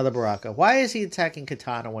there's another Baraka. Why is he attacking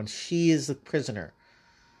Katana when she is the prisoner?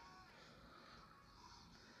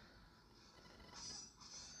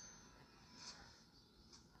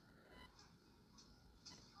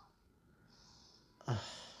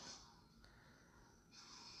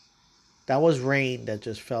 That was rain that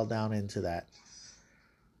just fell down into that.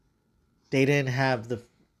 They didn't have the...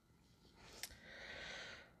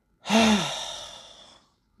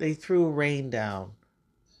 They threw rain down.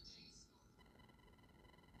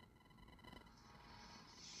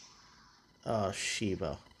 Oh,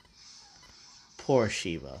 Shiva. Poor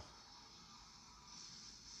Shiva.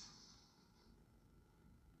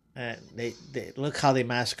 And they look how they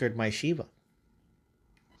massacred my Shiva.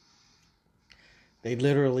 They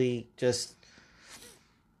literally just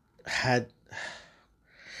had...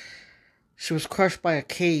 She was crushed by a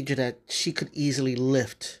cage that she could easily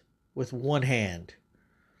lift with one hand.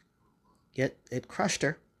 Yet it crushed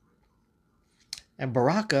her. And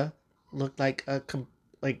Baraka looked like a...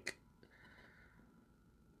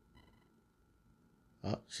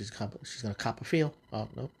 Oh, she's gonna cop a feel. Oh,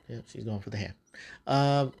 no. Yeah, she's going for the hand.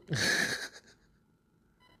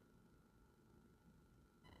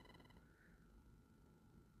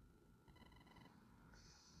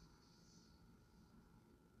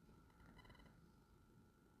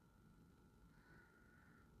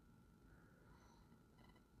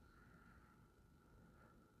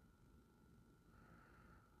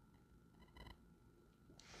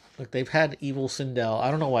 Look, they've had evil Sindel.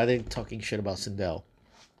 I don't know why they're talking shit about Sindel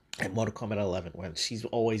in Mortal Kombat 11 when she's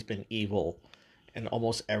always been evil in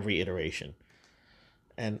almost every iteration.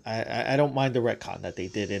 And I don't mind the retcon that they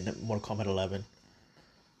did in Mortal Kombat 11.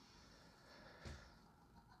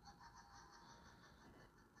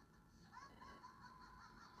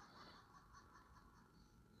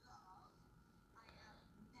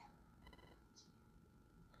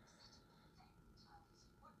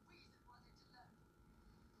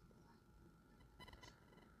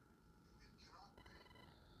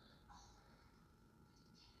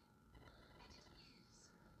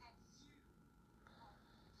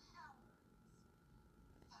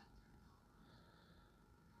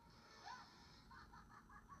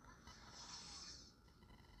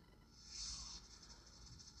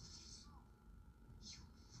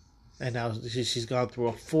 And now she's gone through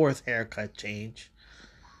a fourth haircut change.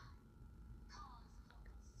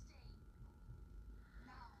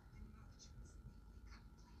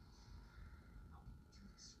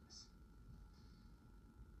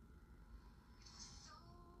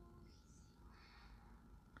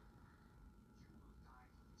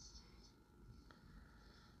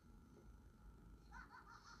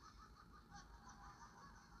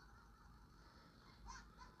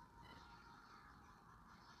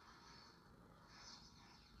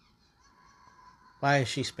 Why is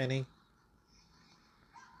she spinning?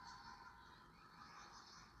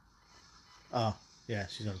 Oh, yeah,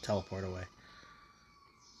 she's gonna teleport away.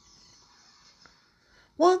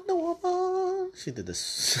 Wonder Woman! She did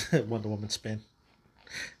this Wonder Woman spin.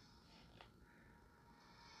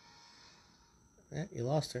 Yeah, you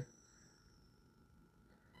lost her.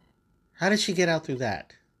 How did she get out through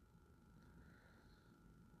that?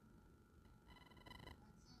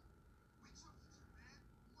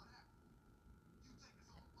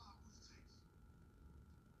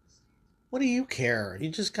 What do you care? You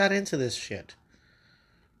just got into this shit.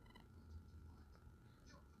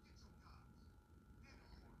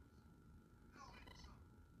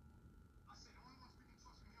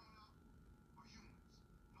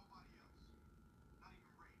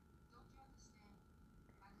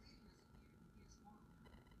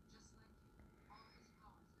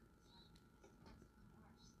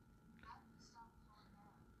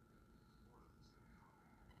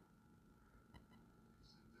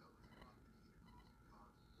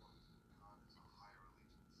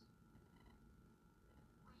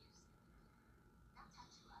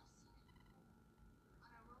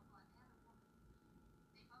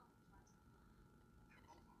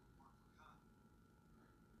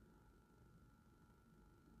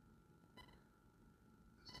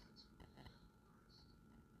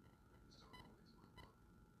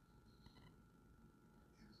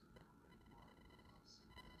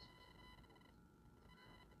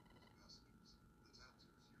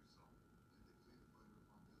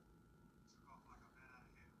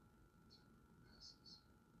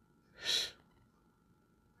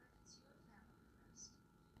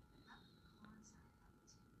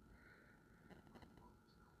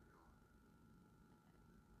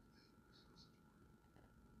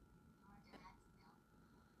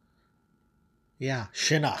 Yeah,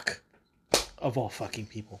 Shinnok. Of all fucking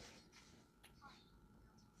people.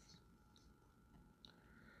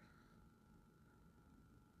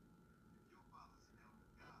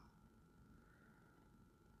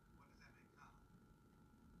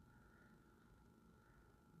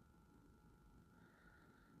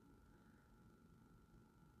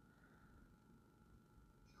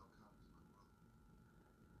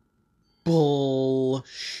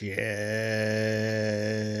 Bullshit.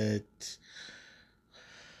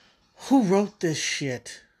 Who wrote this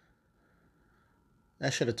shit? I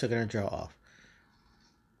should have taken her jaw off.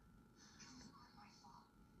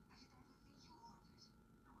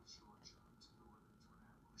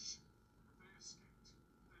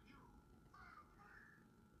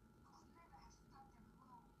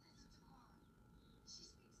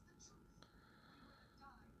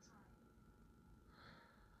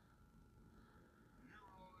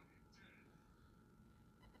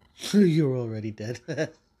 You're already dead.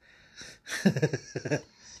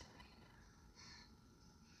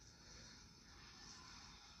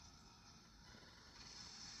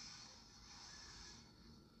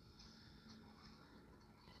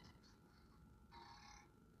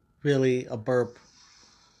 Really, a burp.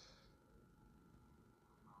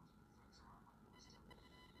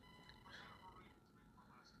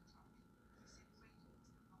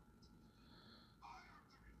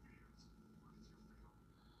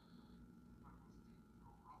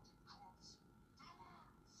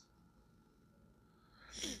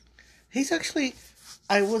 He's actually,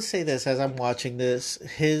 I will say this as I'm watching this,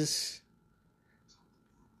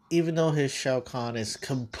 even though his Shao Kahn is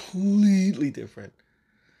completely different.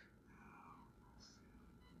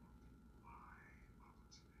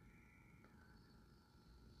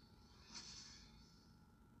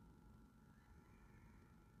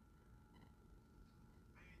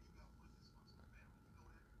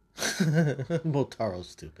 Motaro's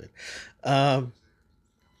stupid. Um,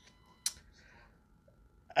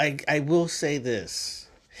 I will say this: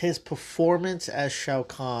 his performance as Shao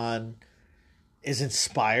Kahn is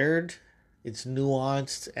inspired, it's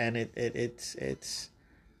nuanced, and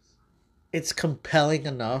it's compelling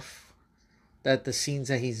enough that the scenes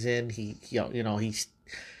that he's in, he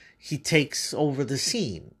takes over the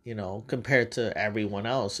scene. Compared to everyone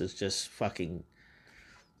else, is just fucking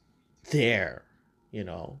there. You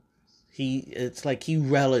know, It's like he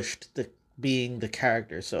relished the being the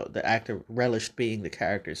character, so the actor relished being the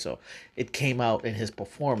character, so it came out in his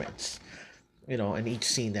performance, in each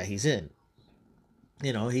scene that he's in.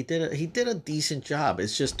 He did a decent job.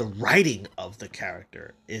 It's just the writing of the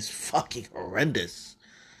character is fucking horrendous,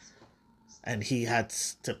 and he had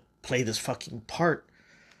to play this fucking part.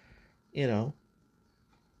 You know,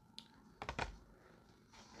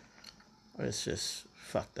 it's just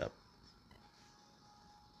fucked up.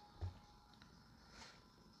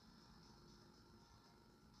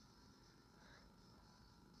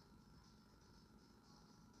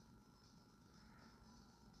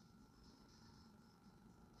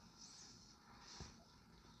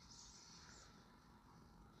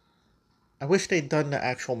 I wish they'd done the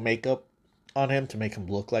actual makeup on him to make him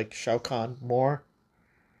look like Shao Kahn more.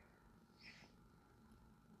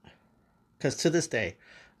 Because to this day,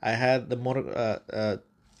 I had the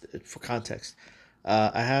for context,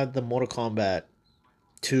 I had the Mortal Kombat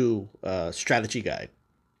 2 strategy guide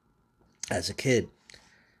as a kid,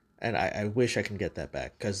 and I wish I can get that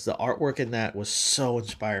back because the artwork in that was so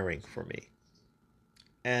inspiring for me.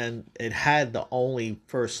 And it had the only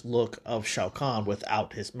first look of Shao Kahn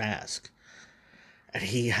without his mask. And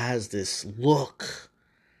he has this look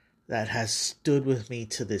that has stood with me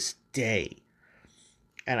to this day.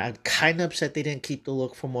 And I'm kind of upset they didn't keep the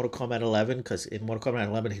look from Mortal Kombat 11, because in Mortal Kombat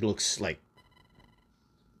 11 he looks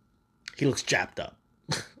japped up,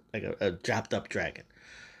 like a japped up dragon,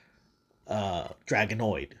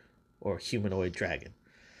 dragonoid, or humanoid dragon.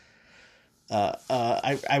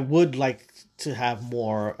 I would like to have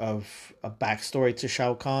more of a backstory to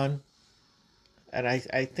Shao Kahn, and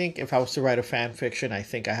I think if I was to write a fan fiction, I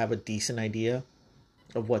think I have a decent idea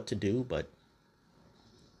of what to do, but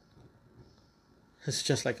it's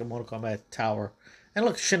just like a Mortal Kombat tower. And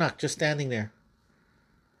look, Shinnok just standing there.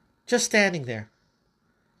 Just standing there.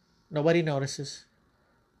 Nobody notices.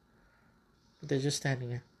 But they're just standing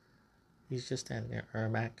there. He's just standing there.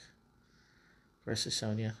 Ermac versus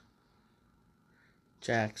Sonya.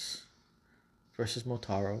 Jax versus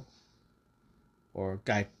Motaro. Or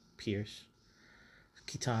Guy Pearce.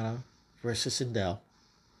 Kitana versus Sindel.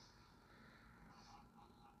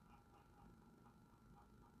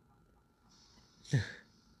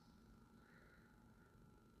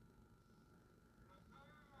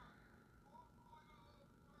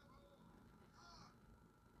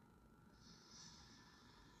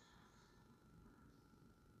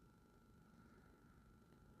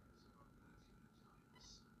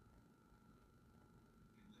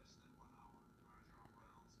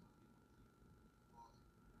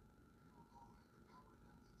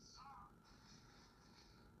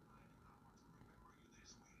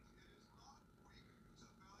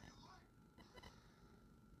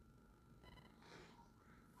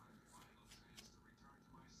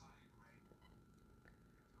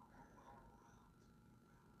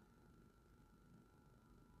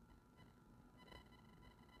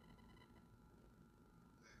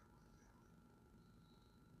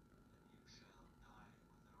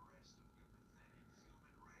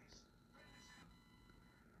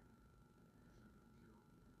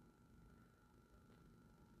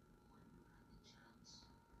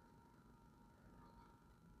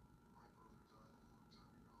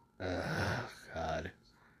 God.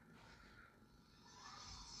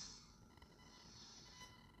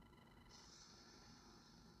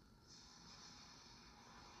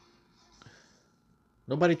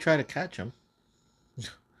 Nobody tried to catch him.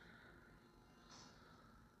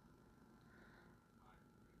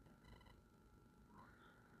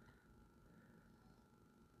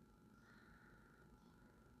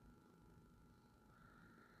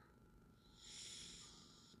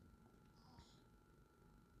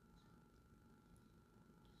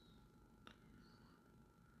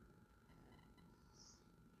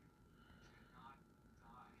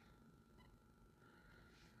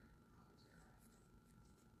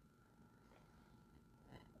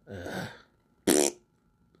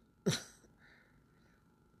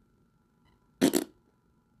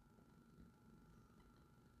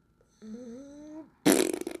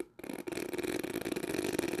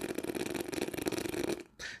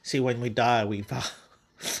 See, when we die, we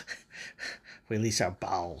release our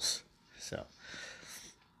bowels. So,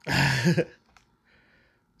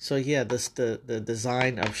 so yeah, the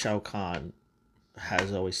design of Shao Kahn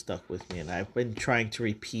has always stuck with me, and I've been trying to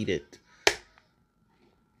repeat it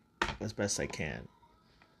as best I can.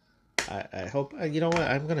 I hope, you know what,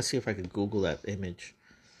 I'm gonna see if I can Google that image.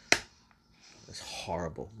 It's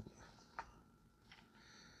horrible,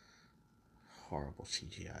 horrible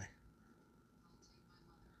CGI.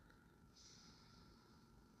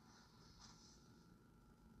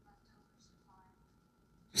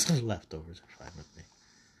 Leftovers are fine with me.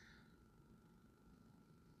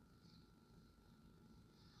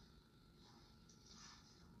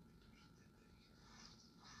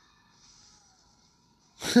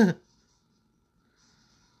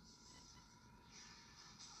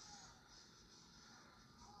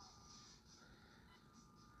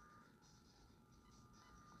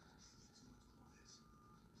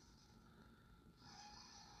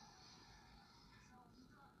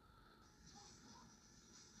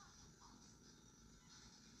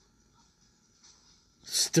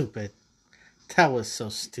 Stupid. That was so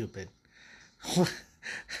stupid.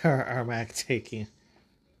 Her Armac taking.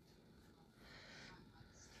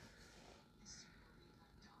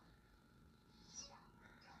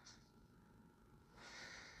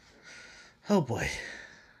 Oh boy.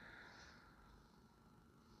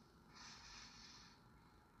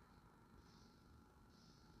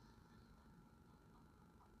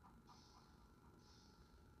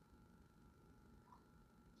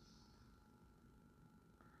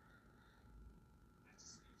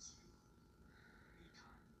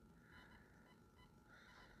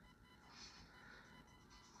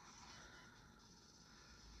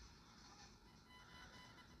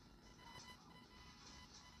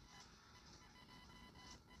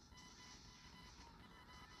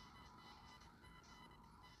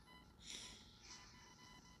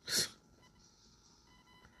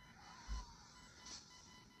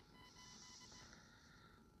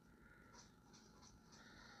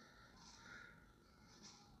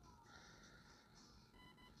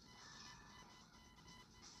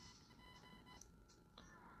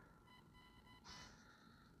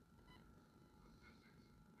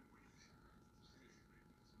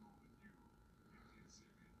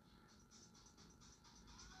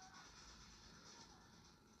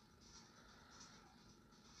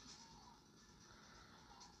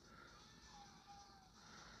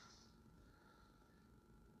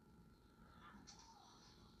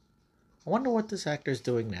 I wonder what this actor's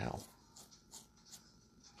doing now.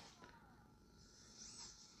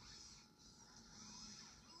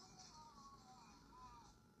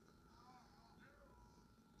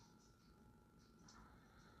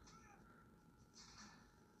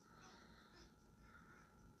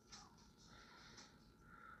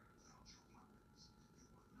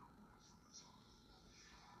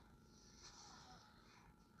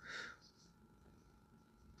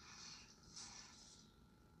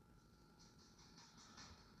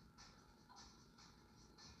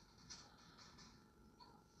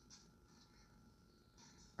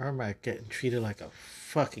 Armac getting treated like a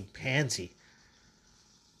fucking pansy.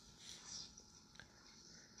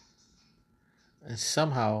 And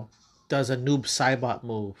somehow does a noob Cybot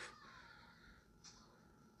move.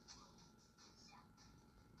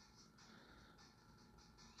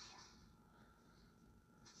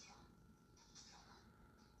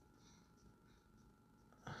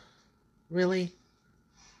 Really?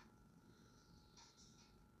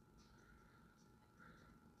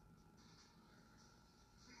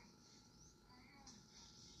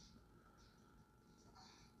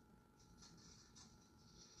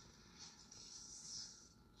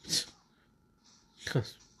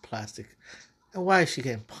 Plastic. And why is she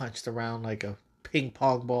getting punched around like a ping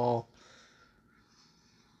pong ball?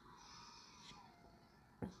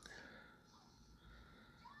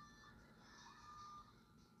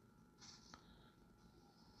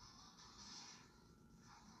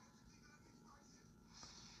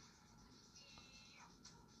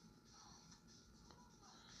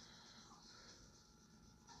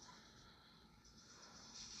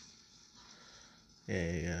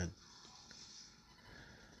 Yeah.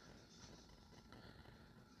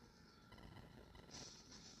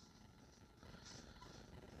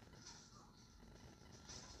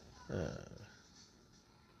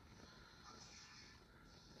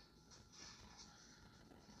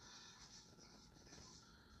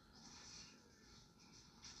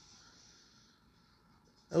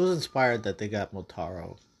 I was inspired that they got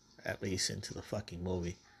Motaro at least into the fucking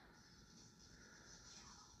movie.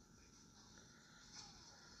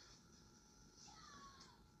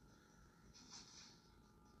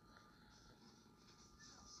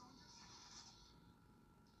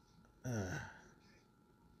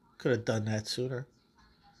 Could have done that sooner.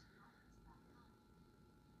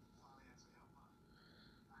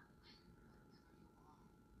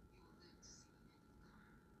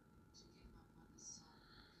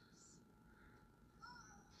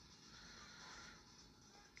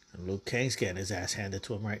 And Luke Kang's getting his ass handed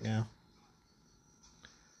to him right now.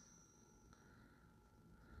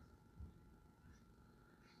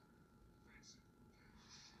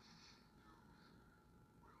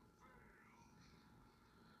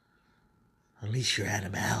 Release your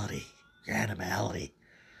animality. Your animality.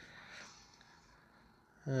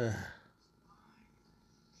 What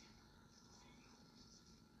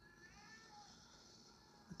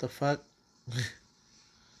the fuck?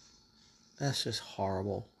 That's just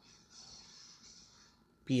horrible.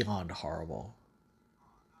 Beyond horrible.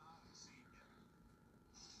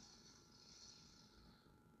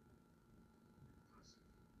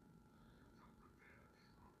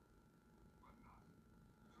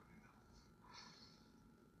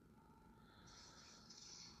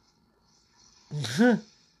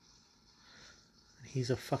 He's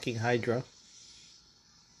a fucking Hydra.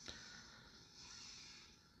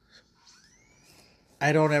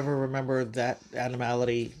 I don't ever remember that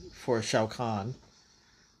animality for Shao Kahn.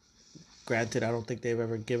 Granted, I don't think they've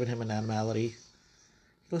ever given him an animality.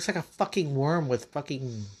 He looks like a fucking worm with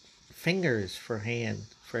fucking fingers for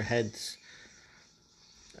heads.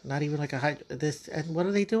 Not even like a Hydra. This, and what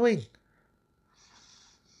are they doing?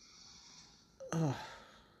 Ugh.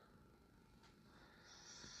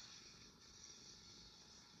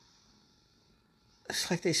 It's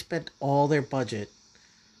like they spent all their budget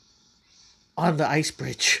on the ice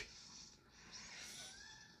bridge.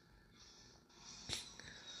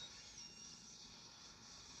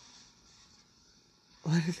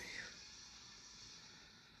 What are they?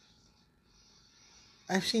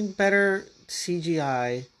 I've seen better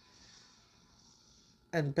CGI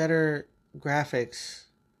and better graphics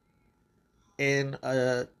in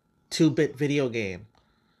a 2-bit video game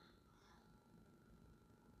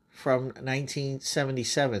from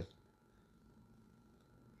 1977.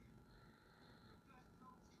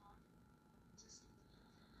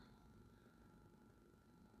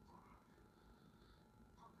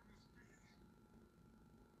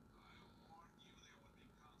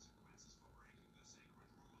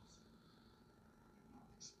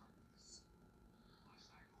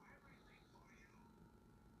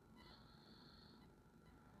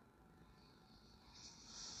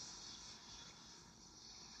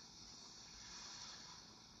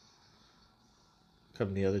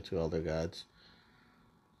 Come the other two elder gods.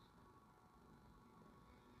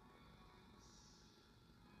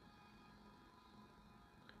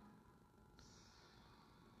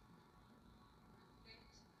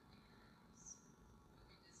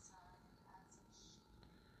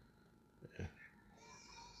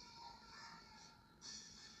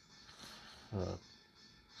 Uh,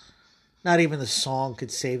 Not even the song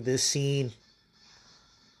could save this scene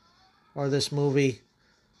or this movie.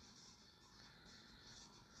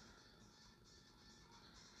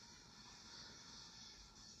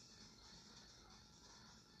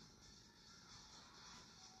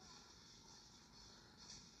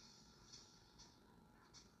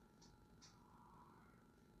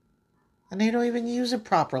 And they don't even use it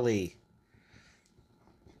properly.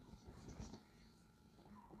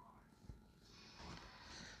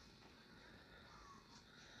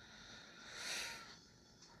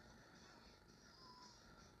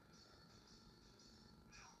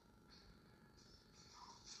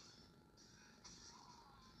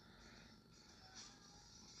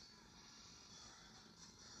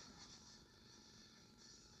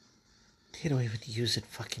 They don't even use it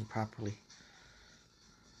fucking properly.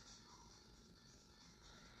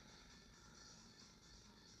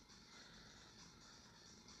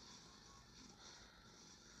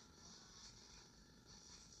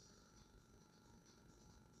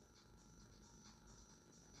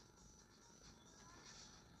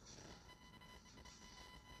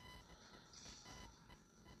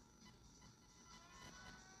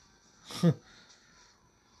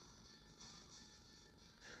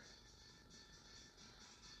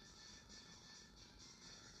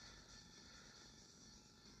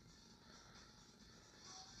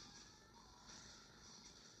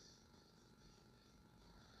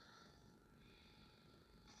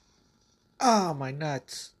 Oh, my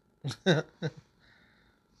nuts. What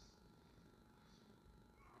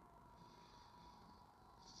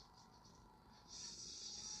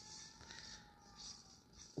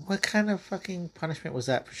kind of fucking punishment was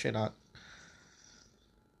that for Shinnok?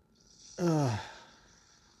 Ugh.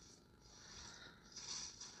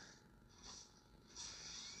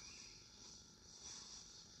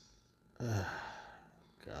 Ugh.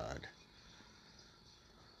 God.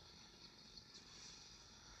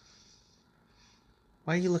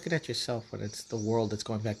 Why are you looking at yourself when it's the world that's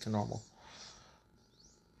going back to normal?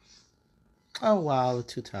 Oh, wow, the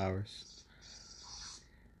two towers.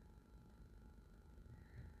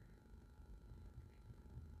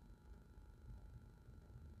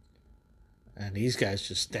 And these guys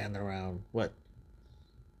just standing around. What?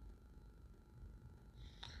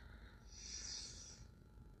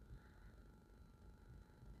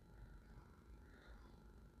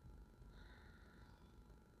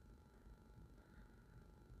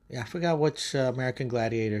 Yeah, I forgot which American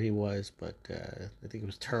Gladiator he was, but I think it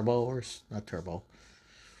was Turbo or not Turbo.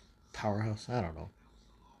 Powerhouse. I don't know.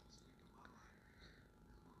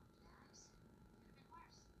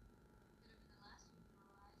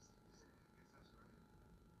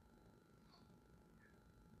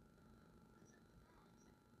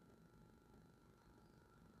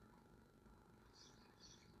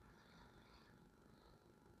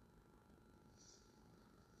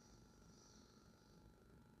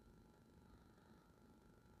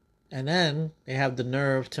 And then they have the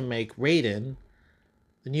nerve to make Raiden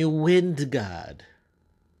the new Wind God.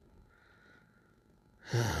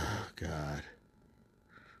 Oh, God.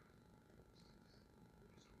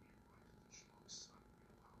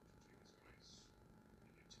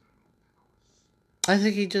 I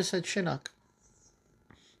think he just said Shinnok.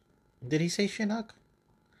 Did he say Shinnok?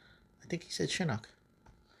 I think he said Shinnok.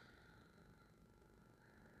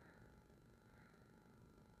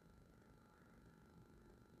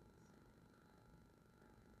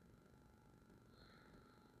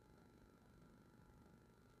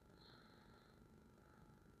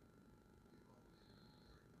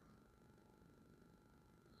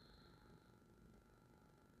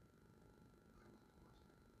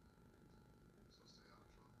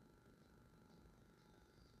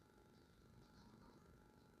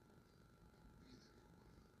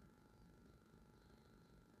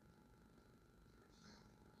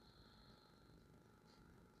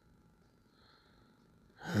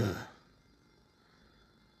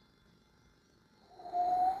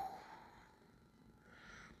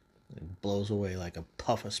 It blows away like a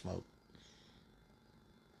puff of smoke.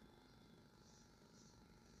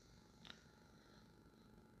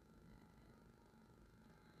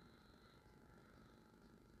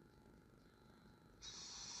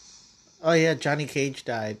 Oh, yeah, Johnny Cage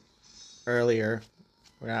died earlier.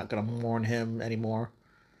 We're not going to mourn him anymore.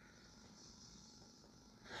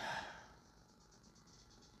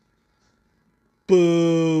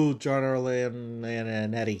 Boo! John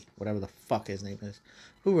Orlandonetti, whatever the fuck his name is.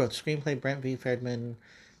 Who wrote screenplay? Brent V. Ferdman,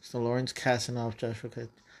 Lawrence Kasanoff, Joshua.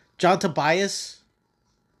 John Tobias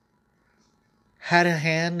had a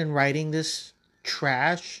hand in writing this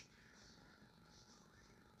trash.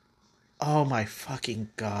 Oh my fucking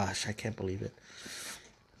gosh! I can't believe it.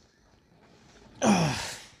 Ugh.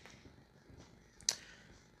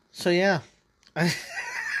 So yeah,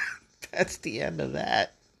 that's the end of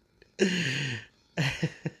that.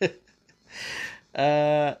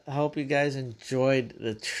 I hope you guys enjoyed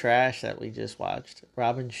the trash that we just watched.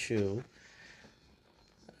 Robin Shou,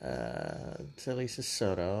 Talisa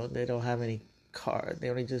Soto. They don't have any card. They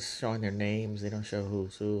only just showing their names. They don't show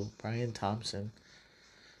who's who. Brian Thompson.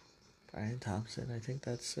 I think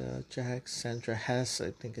that's Jack. Sandra Hess,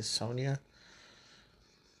 I think is Sonia.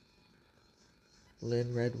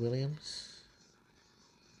 Lynn Red Williams.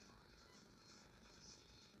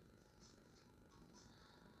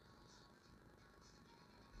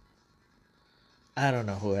 I don't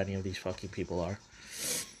know who any of these fucking people are.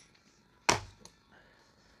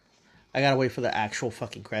 I gotta wait for the actual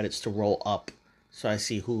fucking credits to roll up so I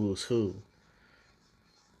see who's who.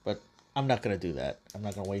 But I'm not gonna do that. I'm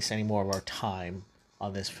not gonna waste any more of our time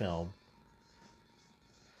on this film.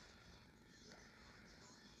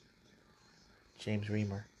 James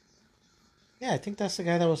Remar. Yeah, I think that's the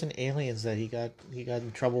guy that was in Aliens that he got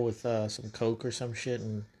in trouble with some coke or some shit,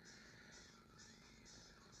 and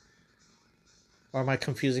or am I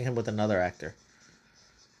confusing him with another actor?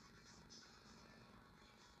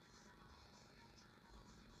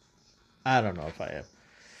 I don't know if I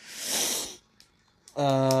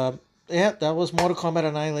am. Yeah, that was Mortal Kombat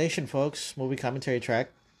Annihilation, folks. Movie commentary track.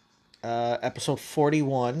 Episode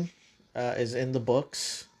 41 is in the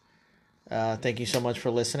books. Thank you so much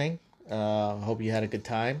for listening. Hope you had a good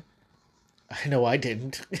time. I know I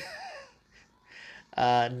didn't.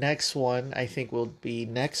 Next one, I think, will be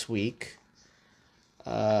next week.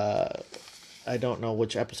 I don't know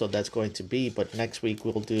which episode that's going to be, but next week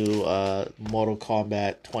we'll do Mortal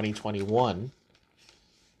Kombat 2021.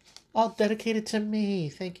 All dedicated to me.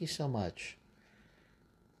 Thank you so much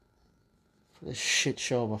for this shit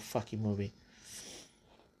show of a fucking movie.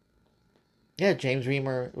 Yeah, James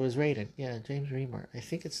Remar was Raiden. Yeah, James Remar. I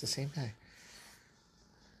think it's the same guy.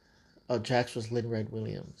 Oh, Jax was Lynn Red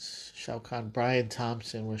Williams. Shao Kahn. Brian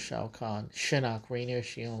Thompson was Shao Kahn. Shinnok. Rainier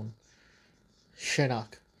Shion.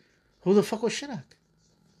 Shinnok. Who the fuck was Shinnok?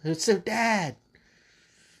 It's their dad.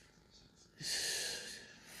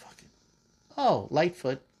 Fucking. Oh,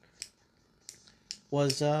 Lightfoot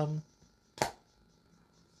was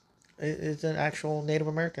is an actual Native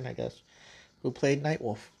American, I guess, who played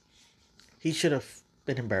Nightwolf. He should have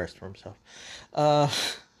been embarrassed for himself. Uh,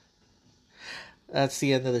 That's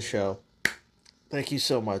the end of the show. Thank you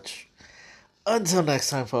so much. Until next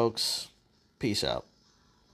time, folks. Peace out.